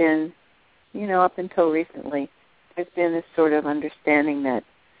has been, up until recently, there's been this sort of understanding that,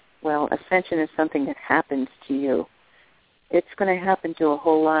 well, ascension is something that happens to you. It's going to happen to a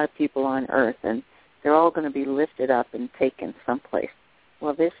whole lot of people on Earth, and they're all going to be lifted up and taken someplace.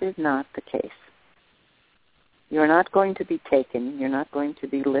 Well, this is not the case. You're not going to be taken. You're not going to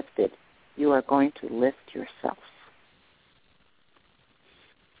be lifted. You are going to lift yourself.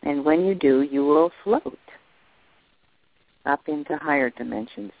 And when you do, you will float up into higher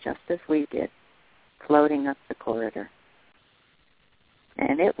dimensions, just as we did, floating up the corridor.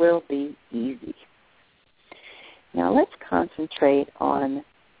 And it will be easy. Now let's concentrate on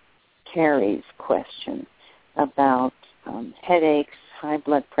Carrie's question about headaches, high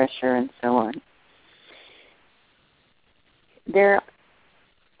blood pressure, and so on.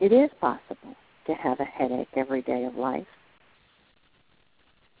 It is possible to have a headache every day of life.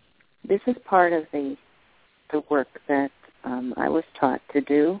 This is part of the work that I was taught to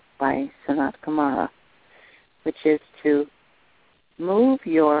do by Sanat Kumara, which is to move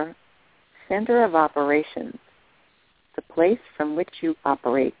your center of operations, the place from which you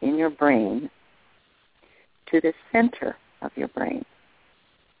operate in your brain, to the center of your brain.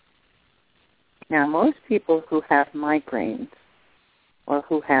 Now, most people who have migraines or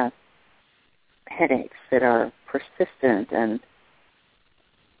who have headaches that are persistent and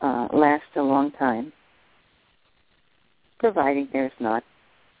last a long time, providing there's not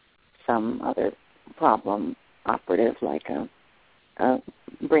some other problem operative like a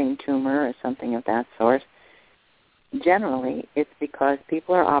brain tumor or something of that sort, generally it's because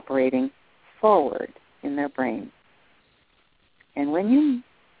people are operating forward in their brain. And when you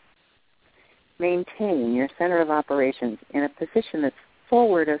maintain your center of operations in a position that's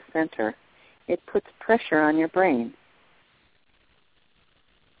forward of center, it puts pressure on your brain.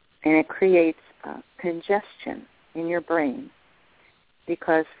 And it creates congestion in your brain,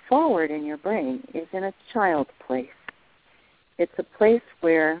 because forward in your brain is in a child place. It's a place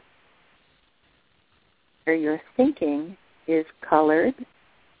where your thinking is colored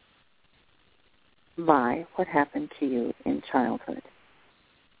by what happened to you in childhood.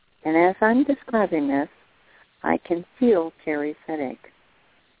 And as I'm describing this, I can feel Carrie's headache.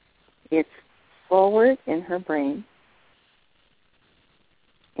 It's forward in her brain,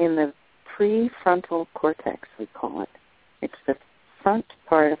 in the prefrontal cortex, we call it. It's the front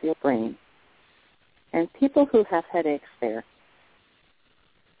part of your brain. And people who have headaches there,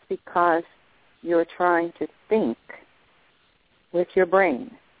 it's because you're trying to think with your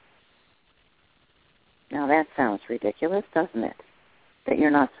brain. Now that sounds ridiculous, doesn't it? That you're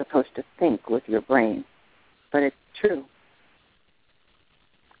not supposed to think with your brain. But it's true.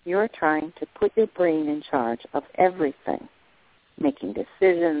 You're trying to put your brain in charge of everything, making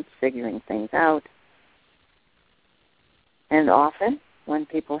decisions, figuring things out. And often, when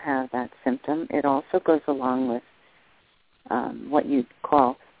people have that symptom, it also goes along with what you'd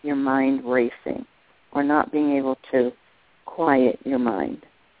call your mind racing, or not being able to quiet your mind.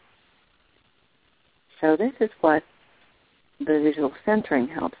 So this is what the visual centering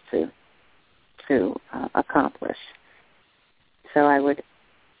helps to accomplish. So I would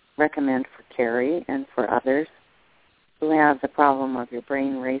recommend for Carrie and for others who have the problem of your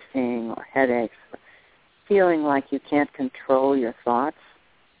brain racing or headaches, or feeling like you can't control your thoughts.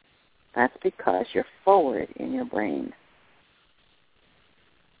 That's because you're forward in your brain.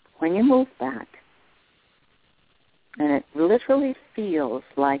 When you move back, and it literally feels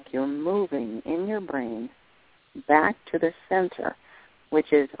like you're moving in your brain back to the center,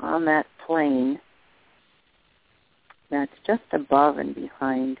 which is on that plane that's just above and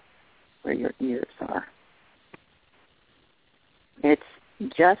behind where your ears are. It's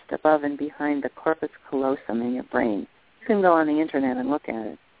just above and behind the corpus callosum in your brain. You can go on the internet and look at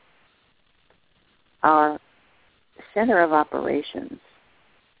it. Our center of operations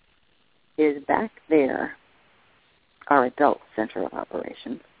is back there. Our adult center of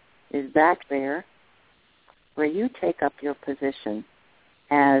operations is back there where you take up your position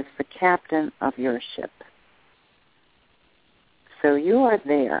as the captain of your ship. So you are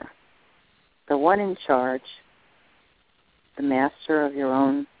there, the one in charge, the master of your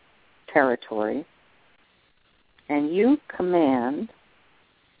own territory, and you command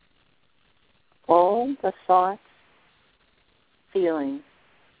all the thoughts, feelings,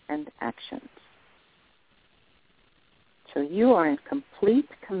 and actions. So you are in complete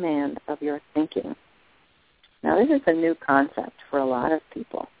command of your thinking. Now, this is a new concept for a lot of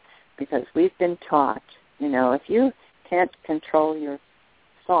people because we've been taught, if you can't control your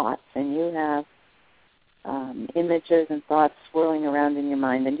thoughts and you have images and thoughts swirling around in your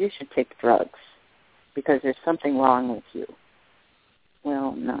mind, then you should take drugs because there's something wrong with you.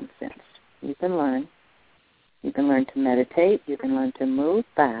 Well, nonsense. You can learn. You can learn to meditate. You can learn to move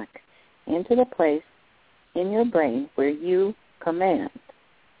back into the place in your brain where you command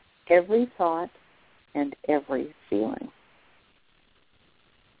every thought and every feeling.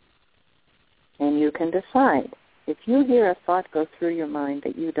 And you can decide. If you hear a thought go through your mind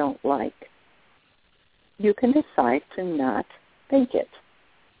that you don't like, you can decide to not think it.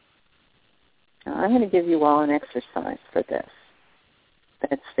 Now, I'm going to give you all an exercise for this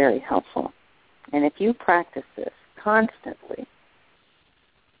that's very helpful. And if you practice this constantly,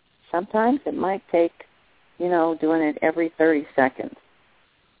 sometimes it might take, doing it every 30 seconds,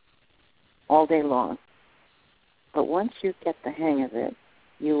 all day long. But once you get the hang of it,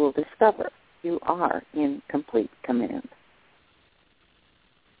 you will discover you are in complete command.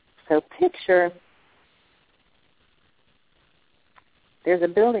 So picture there's a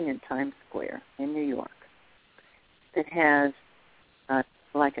building in Times Square in New York that has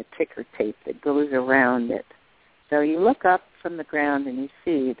like a ticker tape that goes around it. So you look up from the ground and you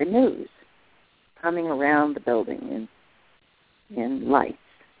see the news coming around the building in lights.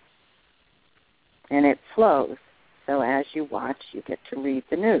 And it flows. So as you watch, you get to read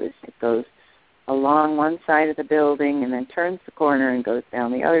the news. It goes along one side of the building and then turns the corner and goes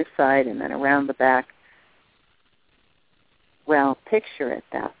down the other side and then around the back. Well, picture it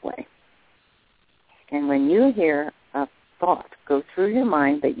that way. And when you hear a thought go through your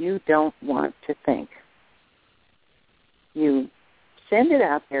mind that you don't want to think, you send it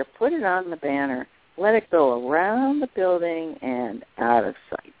out there, put it on the banner, let it go around the building and out of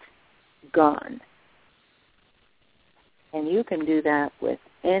sight. Gone. And you can do that with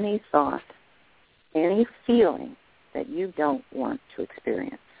any thought, any feeling that you don't want to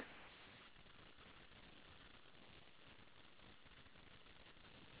experience.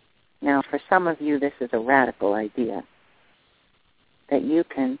 Now, for some of you, this is a radical idea, that you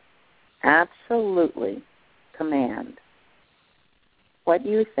can absolutely command what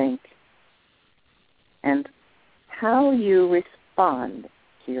you think and how you respond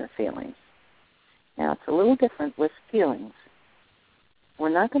to your feelings. Now, it's a little different with feelings. We're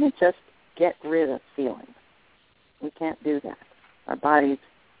not going to just get rid of feelings. We can't do that. Our bodies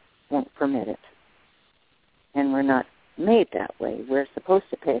won't permit it. And we're not made that way. We're supposed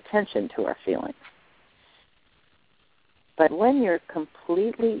to pay attention to our feelings. But when you're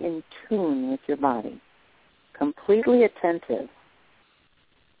completely in tune with your body, completely attentive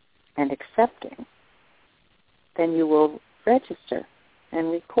and accepting, then you will register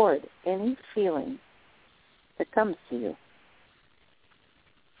and record any feeling that comes to you.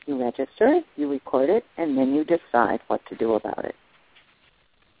 You register it, you record it, and then you decide what to do about it.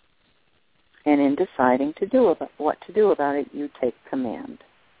 And in deciding what to do about it, you take command.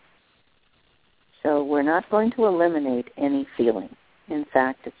 So we're not going to eliminate any feeling. In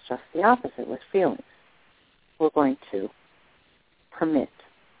fact, it's just the opposite with feelings. We're going to permit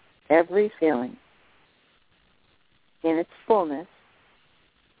every feeling in its fullness,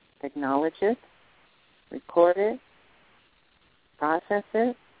 acknowledge it, record it, process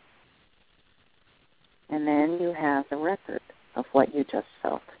it, and then you have the record of what you just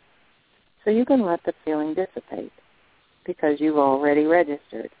felt. So you can let the feeling dissipate because you've already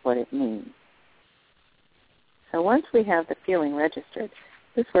registered what it means. So once we have the feeling registered,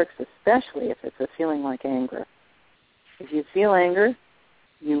 this works especially if it's a feeling like anger. If you feel anger,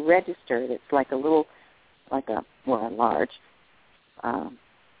 you register it. It's like a large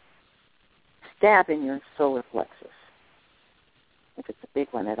stab in your solar plexus. If it's a big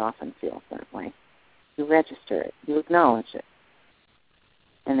one, it often feels that way. You register it. You acknowledge it.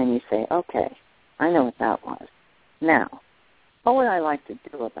 And then you say, okay, I know what that was. Now, what would I like to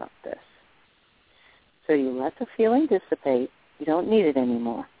do about this? So you let the feeling dissipate. You don't need it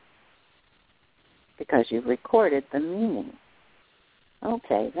anymore because you've recorded the meaning.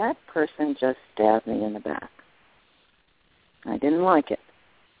 Okay, that person just stabbed me in the back. I didn't like it.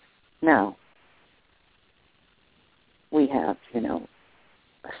 Now, we have,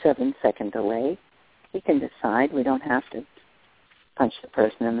 a 7-second delay. We can decide. We don't have to punch the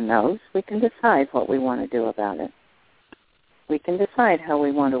person in the nose. We can decide what we want to do about it. We can decide how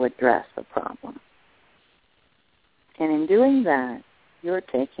we want to address the problem. And in doing that, you're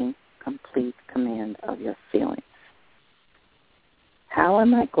taking complete command of your feelings. How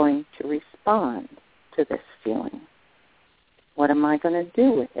am I going to respond to this feeling? What am I going to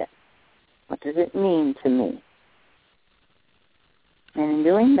do with it? What does it mean to me? And in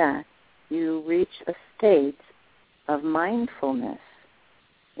doing that, you reach a state of mindfulness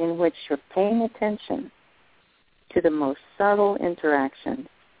in which you're paying attention to the most subtle interactions,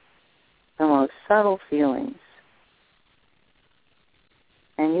 the most subtle feelings,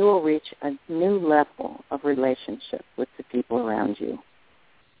 and you will reach a new level of relationship with the people around you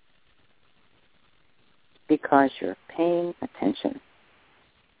because you're paying attention.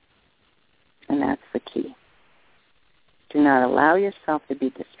 And that's the key. Do not allow yourself to be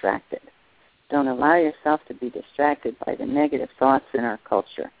distracted. Don't allow yourself to be distracted by the negative thoughts in our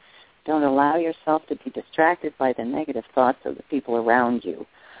culture. Don't allow yourself to be distracted by the negative thoughts of the people around you.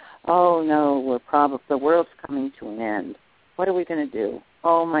 Oh, no, the world's coming to an end. What are we going to do?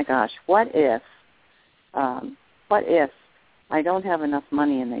 Oh, my gosh, what if I don't have enough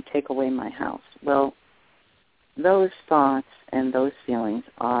money and they take away my house? Well, those thoughts and those feelings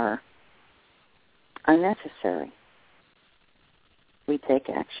are unnecessary. We take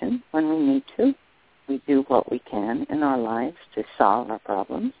action when we need to. We do what we can in our lives to solve our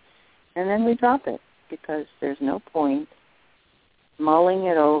problems, and then we drop it because there's no point mulling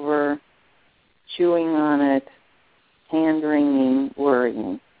it over, chewing on it, hand-wringing,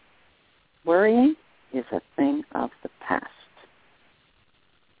 worrying. Worrying is a thing of the past.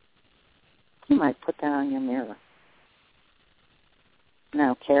 You might put that on your mirror.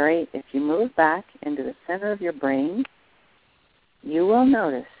 Now, Carrie, if you move back into the center of your brain, you will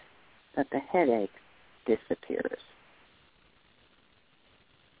notice that the headache disappears.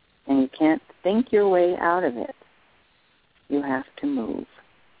 And you can't think your way out of it. You have to move.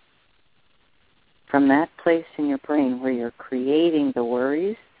 From that place in your brain where you're creating the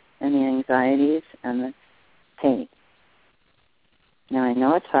worries and the anxieties and the pain. Now, I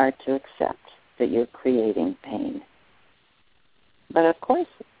know it's hard to accept that you're creating pain. But of course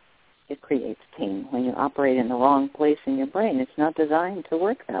it creates pain when you operate in the wrong place in your brain. It's not designed to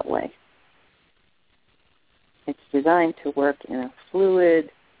work that way. It's designed to work in a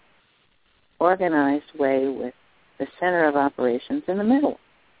fluid, organized way with the center of operations in the middle.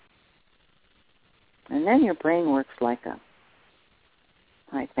 And then your brain works like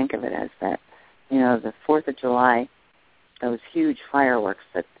I think of it as that, the 4th of July, those huge fireworks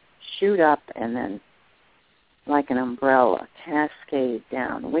that shoot up and then like an umbrella, cascade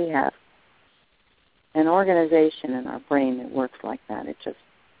down. We have an organization in our brain that works like that. It just,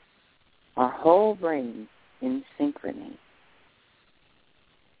 our whole brain in synchrony.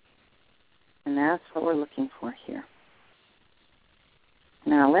 And that's what we're looking for here.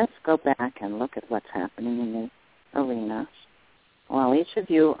 Now let's go back and look at what's happening in the arena. While each of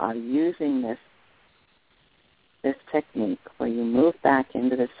you are using this technique where you move back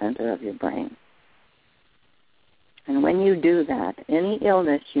into the center of your brain. And when you do that, any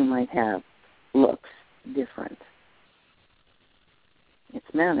illness you might have looks different. It's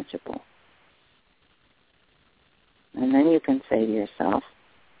manageable. And then you can say to yourself,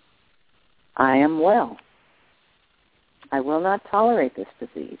 I am well. I will not tolerate this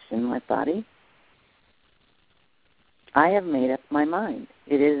disease in my body. I have made up my mind.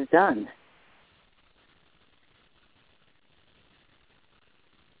 It is done.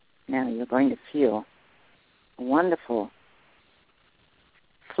 Now you're going to feel a wonderful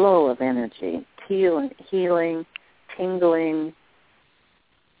flow of energy, healing, tingling,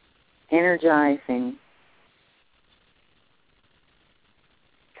 energizing,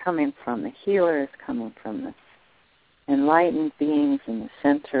 coming from the healer, is coming from the enlightened beings in the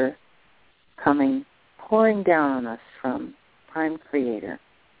center, pouring down on us from Prime Creator,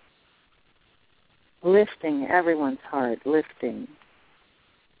 lifting everyone's heart, lifting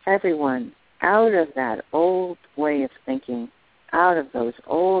everyone out of that old way of thinking, out of those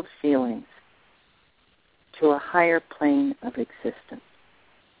old feelings, to a higher plane of existence,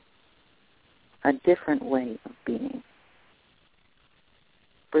 a different way of being.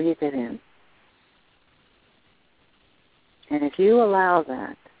 Breathe it in. And if you allow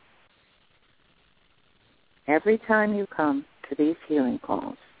that, every time you come to these healing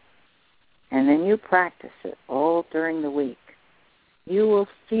calls, and then you practice it all during the week, you will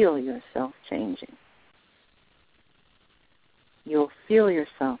feel yourself changing. You'll feel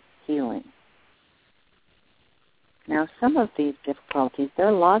yourself healing. Now, some of these difficulties, there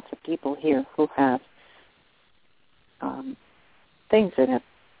are lots of people here who have things that have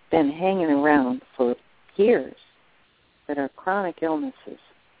been hanging around for years that are chronic illnesses.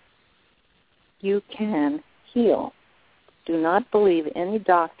 You can heal. Do not believe any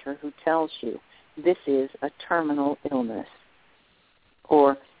doctor who tells you this is a terminal illness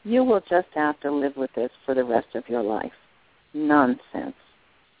or you will just have to live with this for the rest of your life. Nonsense.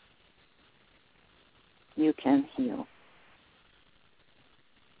 You can heal.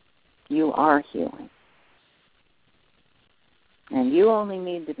 You are healing. And you only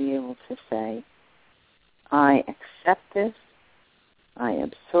need to be able to say, I accept this, I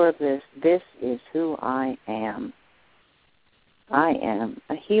absorb this, this is who I am. I am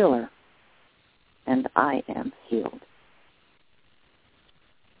a healer, and I am healed.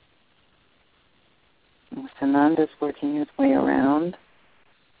 Sananda's working his way around,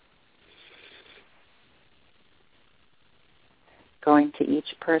 going to each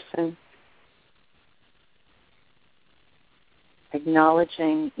person,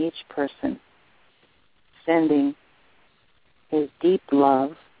 acknowledging each person, sending his deep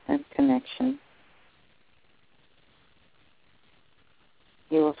love and connection.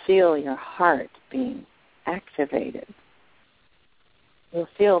 You will feel your heart being activated. You'll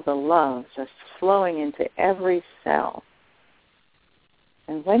feel the love just flowing into every cell.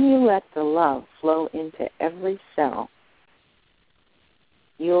 And when you let the love flow into every cell,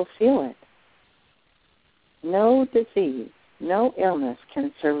 you'll feel it. No disease, no illness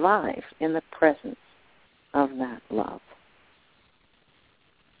can survive in the presence of that love.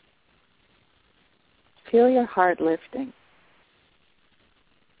 Feel your heart lifting.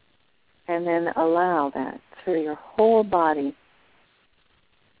 And then allow that through your whole body.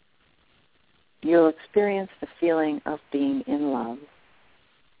 You'll experience the feeling of being in love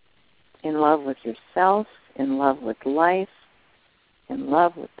with yourself, in love with life, in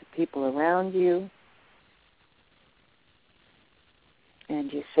love with the people around you.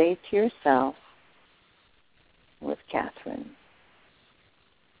 And you say to yourself, with Kathryn,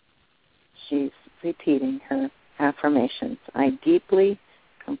 she's repeating her affirmations, I deeply,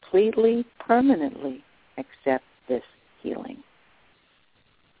 completely, permanently accept this healing.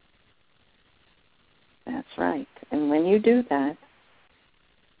 That's right. And when you do that,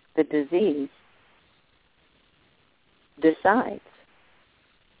 the disease decides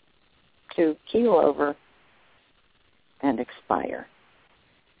to keel over and expire.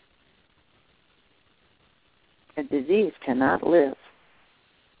 A disease cannot live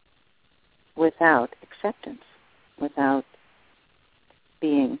without acceptance, without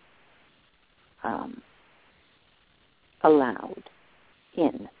being allowed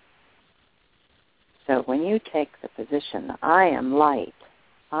in. So when you take the position, I am light,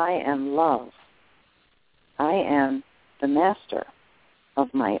 I am love, I am the master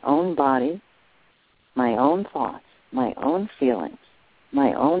of my own body, my own thoughts, my own feelings,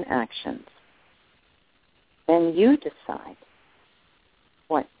 my own actions, then you decide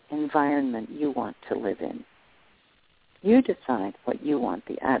what environment you want to live in. You decide what you want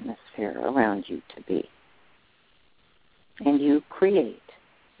the atmosphere around you to be. And you create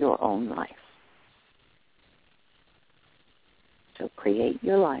your own life. So create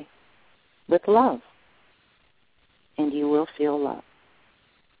your life with love, and you will feel love.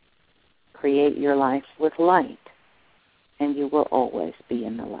 Create your life with light, and you will always be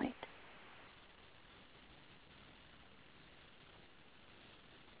in the light.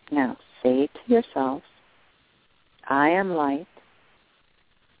 Now, say to yourself, I am light,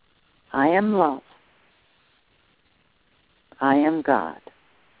 I am love, I am God,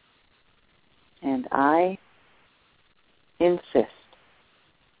 and I insist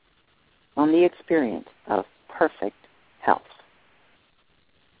on the experience of perfect health.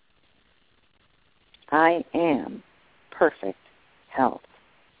 I am perfect health.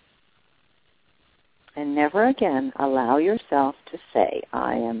 And never again allow yourself to say,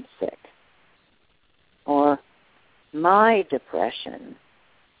 I am sick, or my depression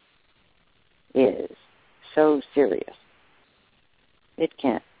is so serious. I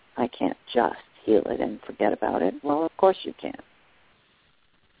can't just heal it and forget about it. Well, of course you can.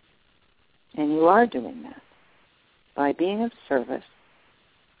 And you are doing that by being of service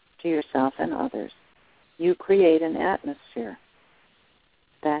to yourself and others. You create an atmosphere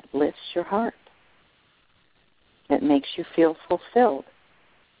that lifts your heart, that makes you feel fulfilled.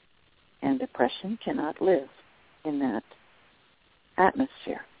 And depression cannot live in that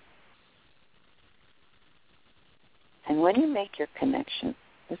atmosphere. And when you make your connection,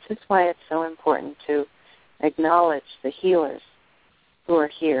 this is why it's so important to acknowledge the healers who are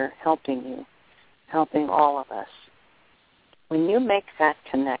here helping you, helping all of us. When you make that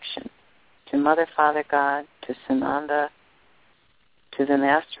connection to Mother, Father, God, to Sananda, to the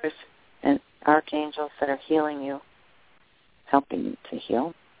Masters and Archangels that are healing you, helping you to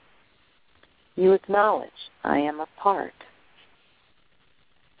heal, you acknowledge, I am a part.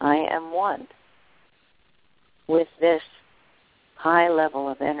 I am one with this high level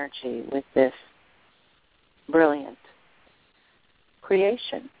of energy, with this brilliant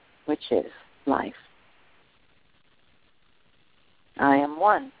creation, which is life. I am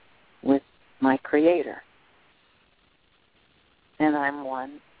one with my Creator, and I'm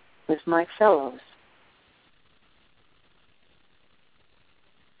one with my fellows.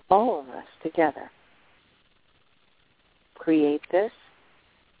 All of us together create this,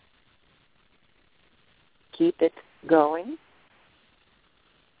 keep it going,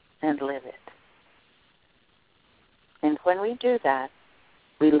 and live it. And when we do that,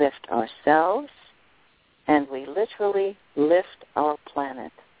 we lift ourselves and we literally lift our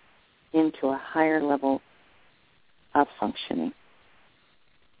planet into a higher level of functioning.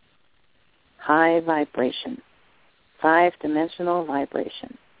 High vibration, 5-dimensional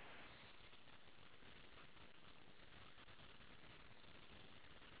vibration.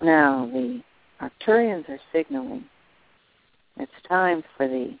 Now, the Arcturians are signaling it's time for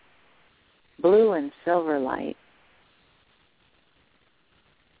the blue and silver light.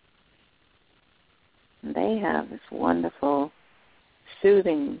 And they have this wonderful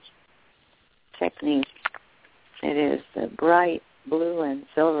soothing technique. It is the bright blue and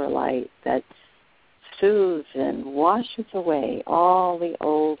silver light that soothes and washes away all the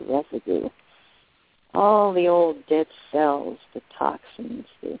old residue, all the old dead cells, the toxins,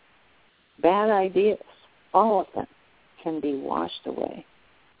 the bad ideas, all of them can be washed away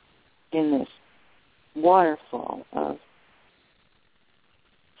in this waterfall of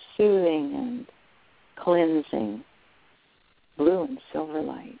soothing and cleansing blue and silver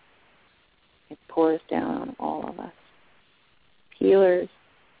light. It pours down on all of us. Healers,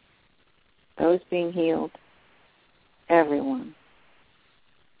 those being healed, everyone.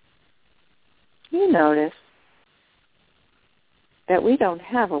 You notice that we don't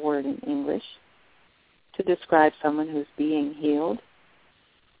have a word in English to describe someone who's being healed.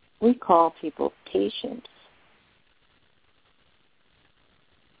 We call people patients,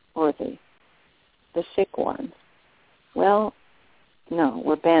 or the sick ones. Well, no,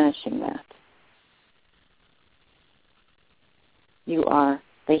 we're banishing that. You are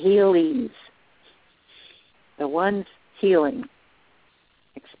the healees, the ones healing,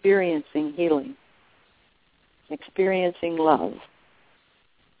 experiencing healing, experiencing love.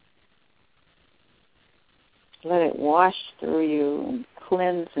 Let it wash through you and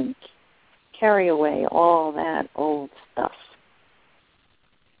cleanse and carry away all that old stuff.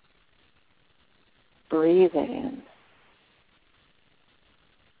 Breathe it in.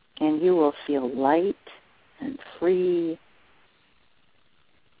 And you will feel light and free,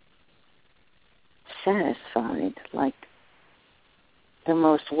 satisfied, like the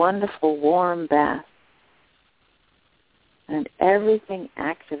most wonderful warm bath, and everything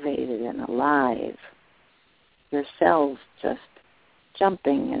activated and alive. Your cells just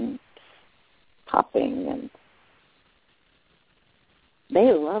jumping and popping, and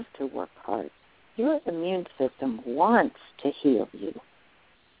they love to work hard. Your immune system wants to heal you.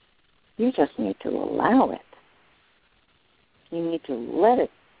 You just need to allow it. You need to let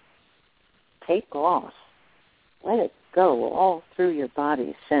it take off. Let it go all through your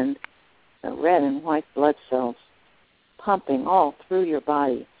body. Send the red and white blood cells pumping all through your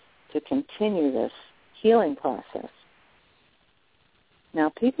body to continue this healing process.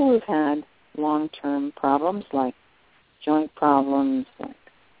 Now, people who've had long-term problems like joint problems, like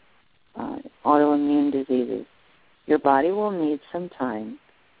autoimmune diseases, your body will need some time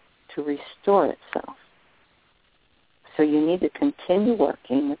to restore itself. So you need to continue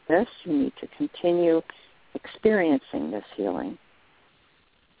working with this. You need to continue experiencing this healing.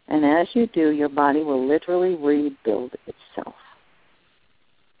 And as you do, your body will literally rebuild itself.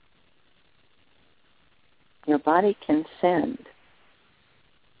 Your body can send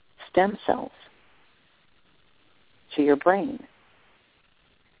stem cells to your brain.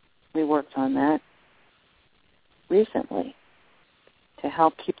 We worked on that recently to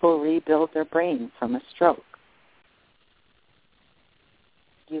help people rebuild their brain from a stroke.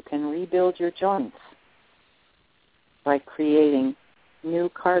 You can rebuild your joints by creating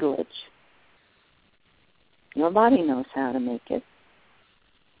new cartilage. Your body knows how to make it.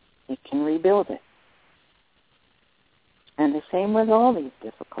 It can rebuild it. And the same with all these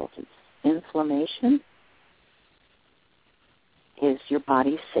difficulties. Inflammation is your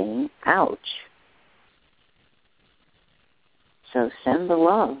body saying, ouch. So send the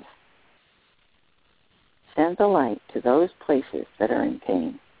love, send the light to those places that are in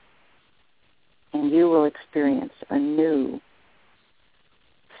pain. And you will experience a new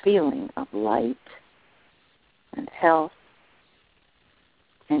feeling of light and health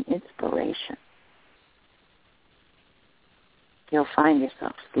and inspiration. You'll find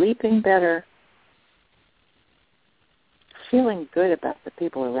yourself sleeping better, feeling good about the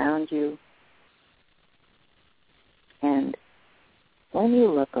people around you, and when you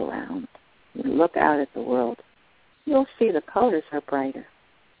look around, you look out at the world, you'll see the colors are brighter.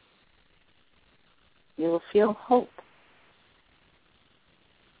 You will feel hope.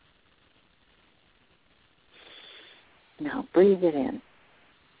 Now breathe it in.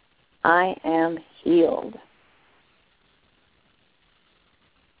 I am healed.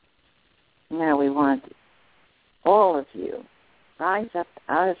 Now we want all of you, rise up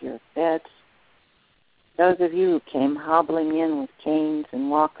out of your beds. Those of you who came hobbling in with canes and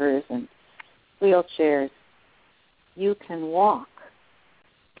walkers and wheelchairs, you can walk.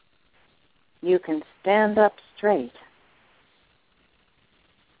 You can stand up straight.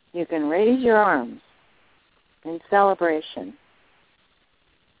 You can raise your arms in celebration.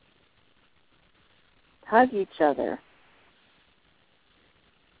 Hug each other.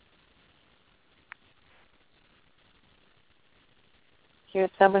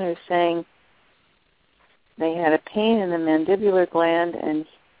 Here's someone who's saying they had a pain in the mandibular gland and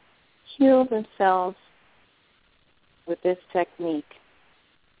healed themselves with this technique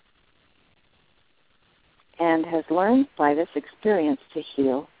and has learned by this experience to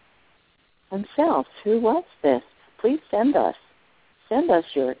heal themselves. Who was this? Please send us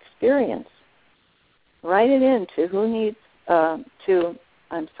your experience. Write it in to who needs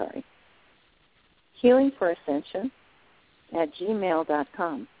Healing for Ascension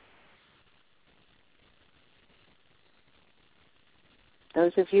 @gmail.com.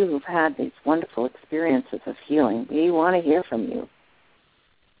 Those of you who've had these wonderful experiences of healing, we want to hear from you.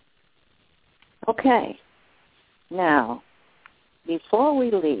 Okay. Now, before we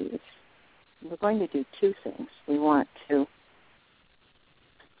leave, we're going to do two things. We want to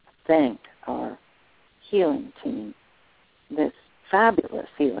thank our healing team, this fabulous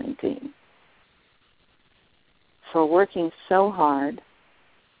healing team, for working so hard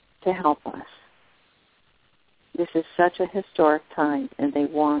to help us. This is such a historic time, and they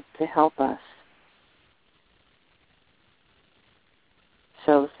want to help us.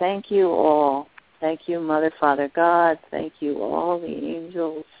 So thank you all. Thank you, Mother, Father, God. Thank you, all the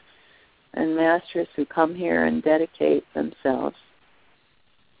angels and masters who come here and dedicate themselves.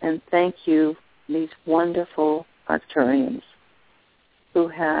 And thank you, these wonderful Arcturians who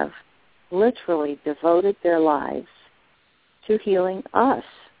have literally devoted their lives to healing us.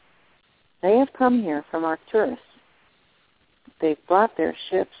 They have come here from Arcturus. They've brought their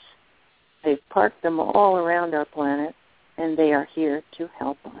ships. They've parked them all around our planet, and they are here to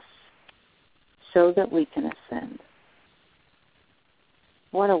help us so that we can ascend.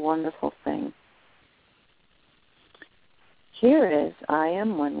 What a wonderful thing. Here is, I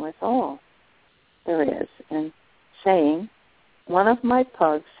am one with all. There is, and saying, one of my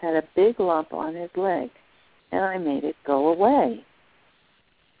pugs had a big lump on his leg, and I made it go away.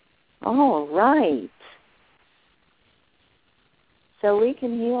 All right. So we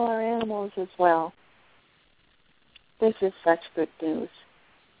can heal our animals as well. This is such good news.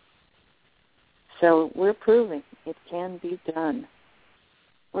 So we're proving it can be done.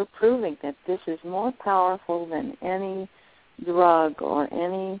 We're proving that this is more powerful than any drug or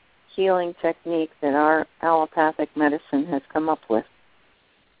any healing technique that our allopathic medicine has come up with.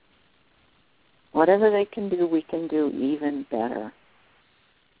 Whatever they can do, we can do even better.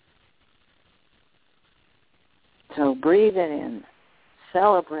 So breathe it in.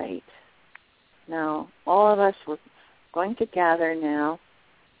 Celebrate. Now, all of us were going to gather now.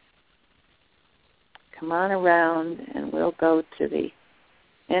 Come on around, and we'll go to the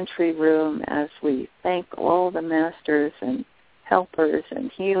entry room as we thank all the masters and helpers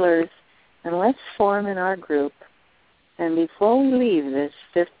and healers, and let's form in our group. And before we leave this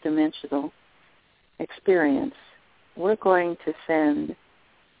fifth dimensional experience, we're going to send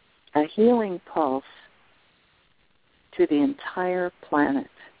a healing pulse to the entire planet.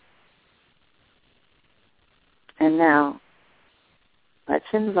 And now, let's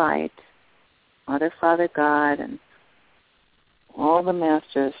invite Mother, Father, God, and all the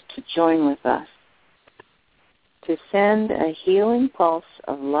masters to join with us to send a healing pulse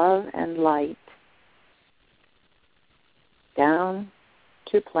of love and light down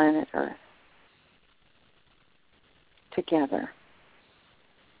to planet Earth together.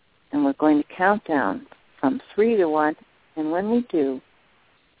 And we're going to count down from 3 to 1, and when we do,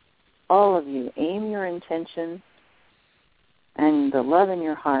 all of you aim your intention and the love in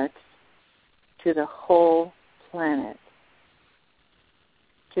your hearts to the whole planet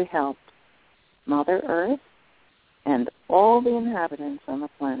to help Mother Earth and all the inhabitants on the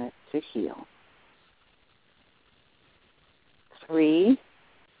planet to heal. 3,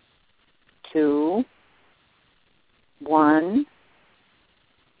 2, 1,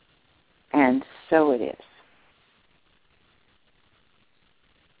 and so it is.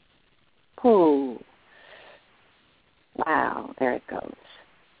 Oh, wow, there it goes.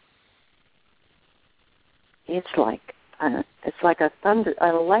 It's like a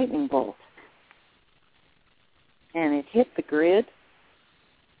lightning bolt, and it hit the grid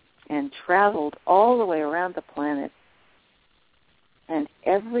and traveled all the way around the planet, and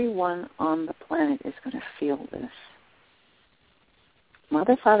everyone on the planet is going to feel this.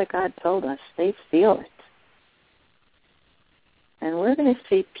 Mother, Father, God told us they feel it. And we're going to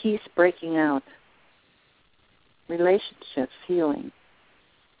see peace breaking out, relationships healing,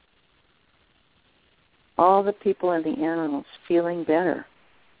 all the people and the animals feeling better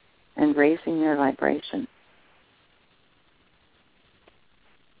and raising their vibration.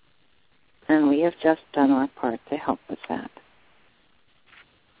 And we have just done our part to help with that.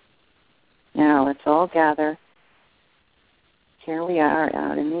 Now let's all gather. Here we are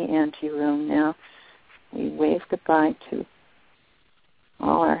out in the anteroom now. We wave goodbye to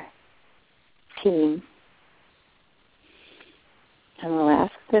all our team. And we'll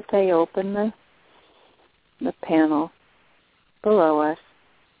ask that they open the panel below us,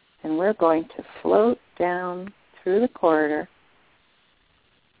 and we're going to float down through the corridor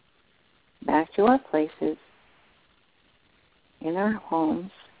back to our places, in our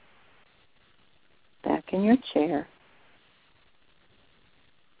homes, back in your chair.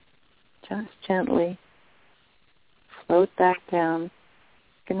 Just gently float back down. You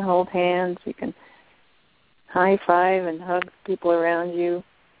can hold hands. You can high five and hug people around you.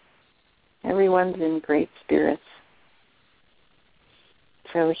 Everyone's in great spirits.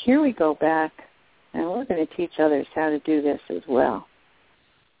 So here we go back, and we're going to teach others how to do this as well.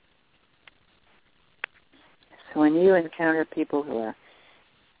 So when you encounter people who are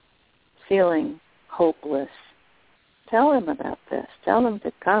feeling hopeless, tell them about this. Tell them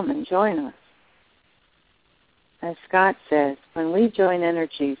to come and join us. As Scott says, when we join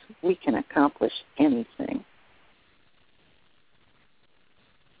energies, we can accomplish anything.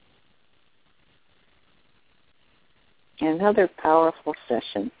 Another powerful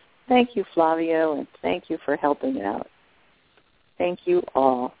session. Thank you, Flavio, and thank you for helping out. Thank you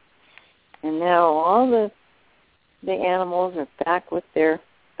all. And now all the animals are back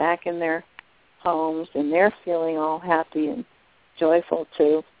in their homes, and they're feeling all happy and joyful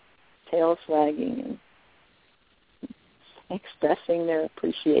too, tails wagging and expressing their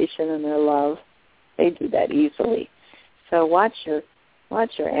appreciation and their love. They do that easily. So watch your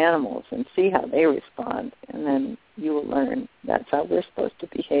animals and see how they respond, and then you will learn that's how we're supposed to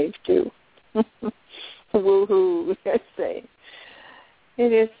behave too. Woohoo, I say.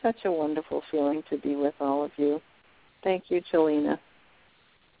 It is such a wonderful feeling to be with all of you. Thank you, Jelena.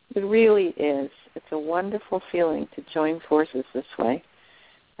 It really is. It's a wonderful feeling to join forces this way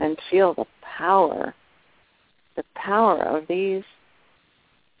and feel the power of these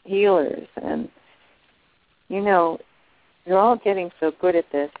healers. And, you're all getting so good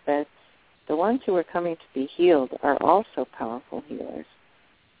at this that the ones who are coming to be healed are also powerful healers.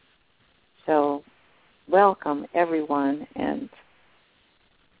 So welcome, everyone, and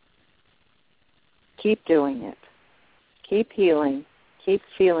keep doing it. Keep healing. Keep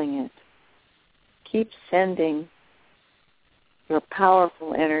feeling it. Keep sending your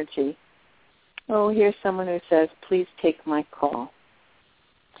powerful energy. Oh, here's someone who says, please take my call.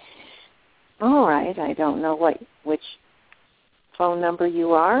 All right. I don't know which phone number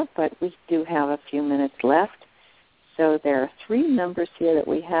you are, but we do have a few minutes left. So there are 3 numbers here that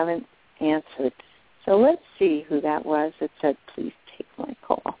we haven't answered. So let's see who that was that said, please take my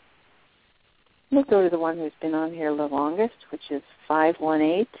call. We'll go to the one who's been on here the longest, which is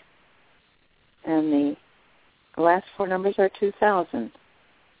 518, and the last 4 numbers are 2000.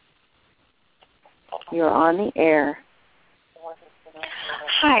 You're on the air.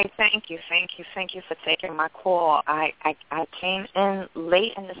 Hi, thank you for taking my call. I came in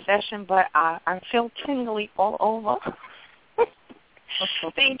late in the session, but I feel tingly all over.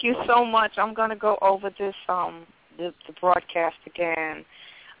 Thank you so much. I'm going to go over this the broadcast again.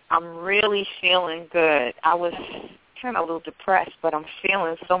 I'm really feeling good. I was kind of a little depressed, but I'm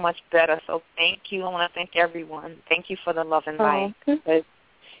feeling so much better. So thank you. I want to thank everyone. Thank you for the love and light. Good.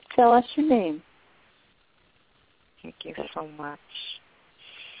 Tell us your name. Thank you so much.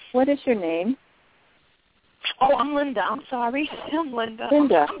 What is your name? Oh, I'm Linda. I'm sorry. I'm Linda.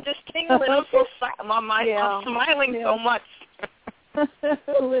 Linda. I'm just tingling. I'm so I'm smiling so much.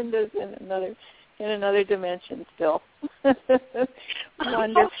 Linda's in another dimension still.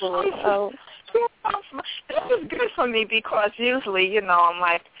 Wonderful. Oh. This is good for me because usually, I'm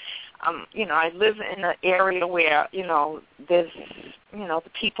like, I live in an area where, there's, the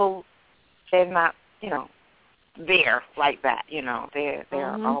people, they're not, there like that,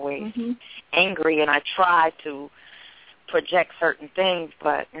 they're always angry, and I try to project certain things,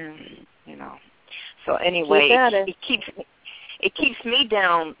 but, so anyway, it keeps me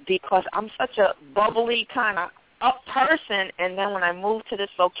down because I'm such a bubbly kind of up person, and then when I moved to this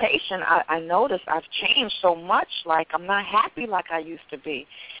location, I noticed I've changed so much. Like, I'm not happy like I used to be.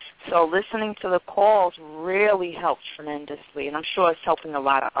 So listening to the calls really helps tremendously, and I'm sure it's helping a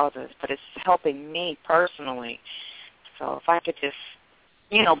lot of others, but it's helping me personally. So if I could just,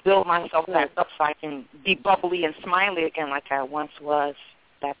 build myself back up so I can be bubbly and smiley again like I once was,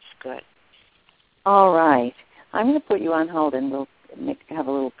 that's good. All right. I'm going to put you on hold, and we'll have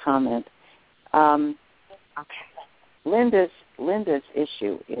a little comment. Okay. Linda's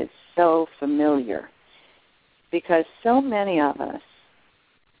issue is so familiar because so many of us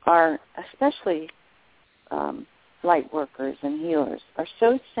are, especially light workers and healers, are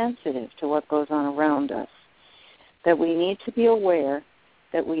so sensitive to what goes on around us that we need to be aware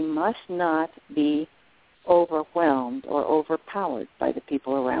that we must not be overwhelmed or overpowered by the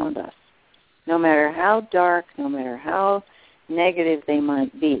people around us. No matter how dark, no matter how negative they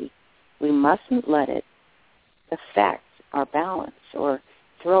might be, we mustn't let it affect our balance or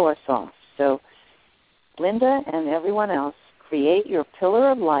throw us off. So Linda and everyone else, create your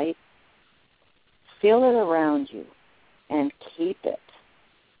pillar of light, feel it around you, and keep it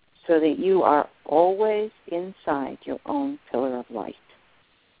so that you are always inside your own pillar of light.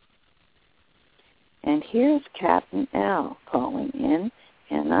 And here's Captain Al calling in,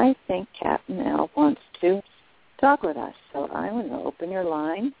 and I think Captain Al wants to talk with us. So I'm going to open your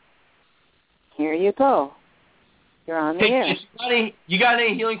line. Here you go. You're on the air. You got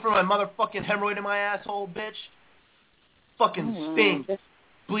any healing for my motherfucking hemorrhoid in my asshole, bitch? Fucking sting.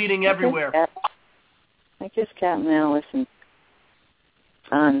 Bleeding everywhere. I guess Captain Al isn't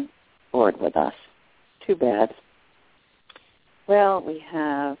on board with us. Too bad. Well, we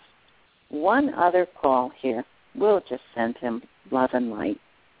have one other call here. We'll just send him love and light.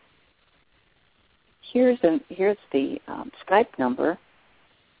 Here's the Skype number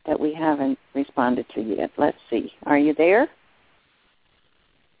that we haven't responded to yet. Let's see. Are you there?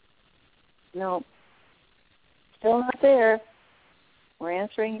 No. Still not there. We're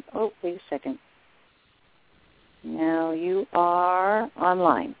answering. Oh, wait a second. Now you are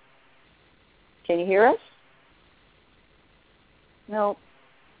online. Can you hear us? No.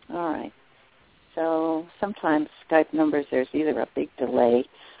 All right. So sometimes Skype numbers, there's either a big delay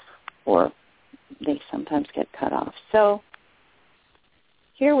or they sometimes get cut off. So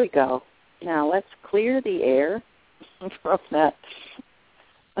here we go. Now let's clear the air from that.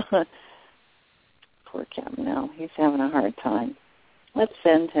 Poor Captain Al. He's having a hard time. Let's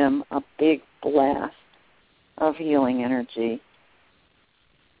send him a big blast of healing energy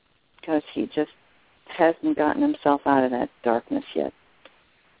because he just hasn't gotten himself out of that darkness yet.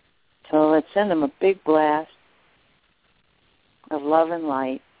 So let's send him a big blast of love and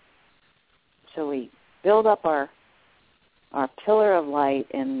light so we build up our pillar of light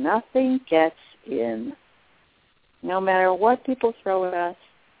and nothing gets in. No matter what people throw at us,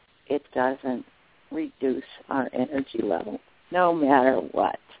 it doesn't reduce our energy level, no matter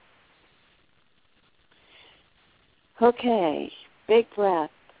what. Okay, big breath.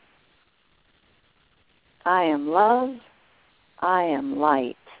 I am love. I am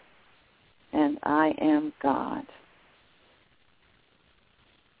light. and I am God.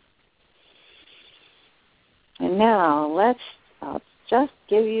 And now I'll just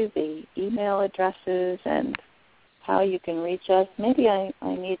give you the email addresses and how you can reach us. Maybe I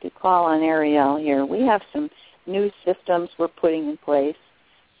need to call on Ariel here. We have some new systems we're putting in place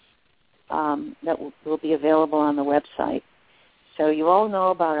that will be available on the website. So you all know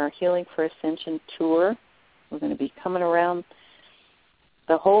about our Healing for Ascension tour. We're going to be coming around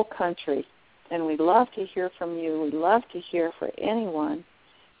the whole country, and we'd love to hear from you. We'd love to hear from anyone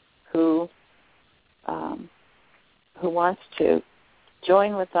who wants to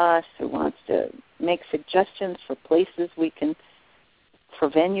join with us, who wants to make suggestions for places for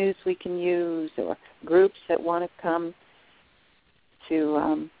venues we can use, or groups that want to come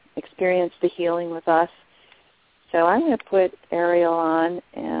to experience the healing with us. So I'm going to put Ariel on,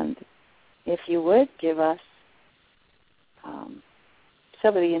 and if you would give us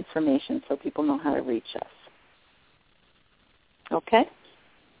some of the information so people know how to reach us. Okay?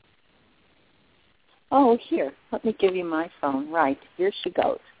 Oh, here. Let me give you my phone. Right. Here she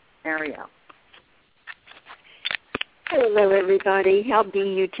goes. Ariel. Hello, everybody. How be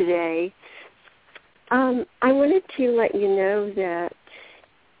you today? I wanted to let you know that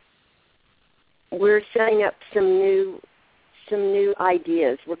we're setting up some new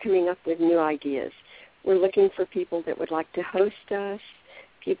ideas. We're coming up with new ideas. We're looking for people that would like to host us,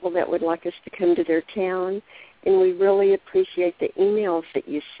 people that would like us to come to their town, and we really appreciate the emails that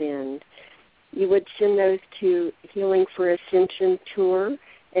you send. You would send those to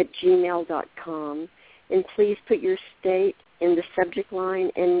healingforascensiontour@gmail.com, and please put your state in the subject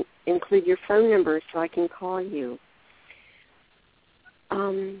line and include your phone number so I can call you.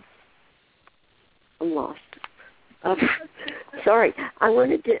 I'm lost. Sorry, I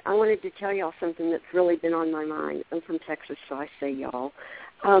wanted to tell y'all something that's really been on my mind. I'm from Texas, so I say y'all.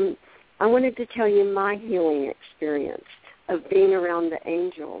 I wanted to tell you my healing experience of being around the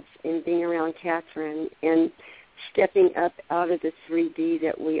angels and being around Kathryn and stepping up out of the 3D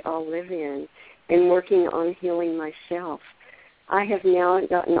that we all live in and working on healing myself. I have now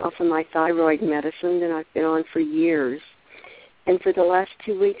gotten off of my thyroid medicine that I've been on for years. And for the last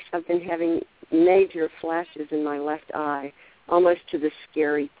 2 weeks, I've been having major flashes in my left eye, almost to the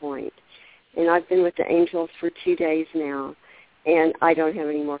scary point. And I've been with the angels for 2 days now, and I don't have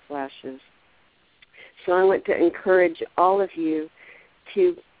any more flashes. So I want to encourage all of you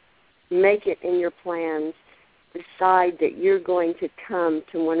to make it in your plans, decide that you're going to come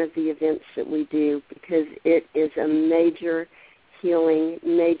to one of the events that we do, because it is a major healing,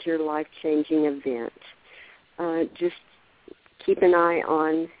 major life-changing event. Just keep an eye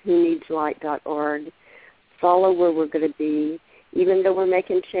on whoneedslight.org. Follow where we're going to be. Even though we're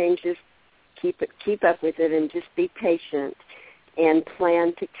making changes, keep up with it and just be patient and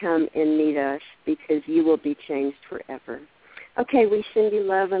plan to come and meet us, because you will be changed forever. Okay, we send you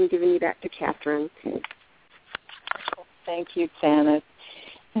love. I'm giving you back to Kathryn. Thank you, Janet.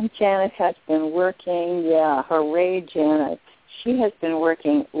 And Janet has been working, hooray, Janet. She has been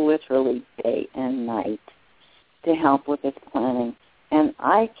working literally day and night to help with this planning. And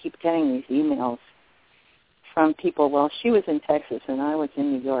I keep getting these emails from people. Well, she was in Texas and I was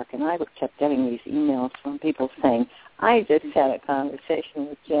in New York, and I kept getting these emails from people saying, I just had a conversation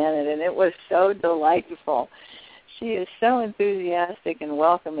with Janet, and it was so delightful. She is so enthusiastic and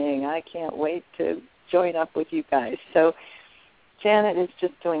welcoming. I can't wait to join up with you guys. So Janet is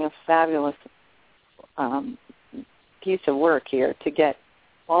just doing a fabulous piece of work here to get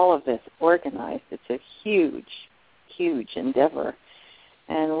all of this organized. It's a huge, huge endeavor,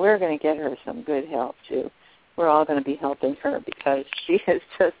 and we're going to get her some good help, too. We're all going to be helping her because she has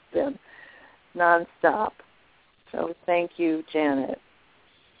just been nonstop. So thank you, Janet.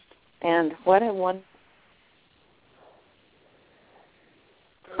 And what a wonderful...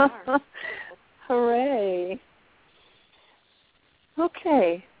 Hooray.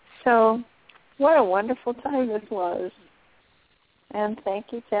 Okay, so what a wonderful time this was. And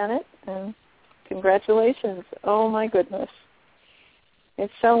thank you, Janet, and congratulations. Oh, my goodness.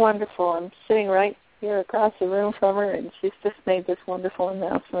 It's so wonderful. I'm sitting right here across the room from her, and she's just made this wonderful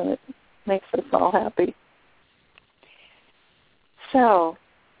announcement. It makes us all happy. So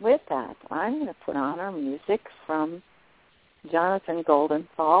with that, I'm going to put on our music from Jonathan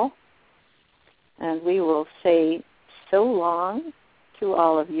Goldenthal, and we will say so long to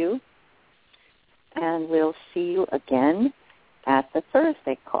all of you, and we'll see you again at the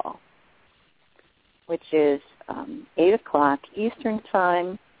Thursday call, which is 8 o'clock Eastern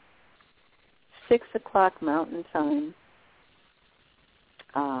Time, 6 o'clock Mountain Time,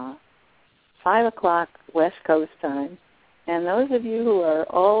 5 o'clock West Coast Time, And those of you who are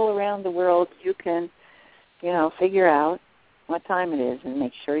all around the world, you can, figure out what time it is and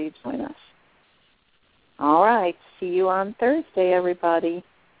make sure you join us. All right. See you on Thursday, everybody.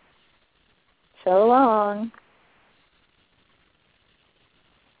 So long.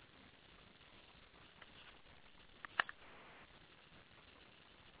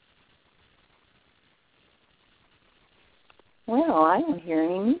 Well, I don't hear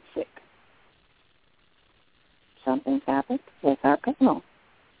any music. Something's happened with our panel.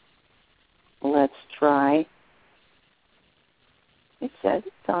 Let's try. It says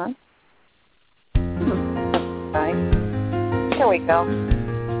it's on. Right. Here we go.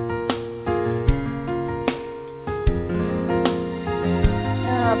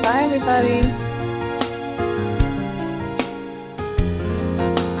 Bye, everybody.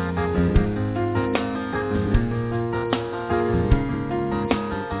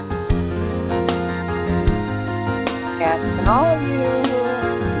 And all of you who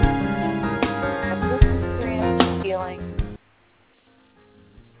have this experience of healing,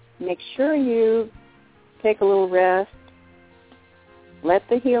 make sure you take a little rest. Let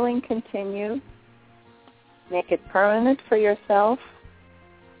the healing continue. Make it permanent for yourself.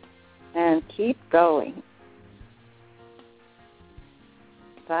 And keep going.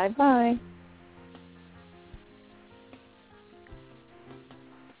 Bye-bye.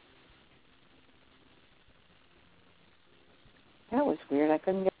 That was weird. I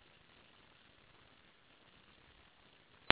couldn't get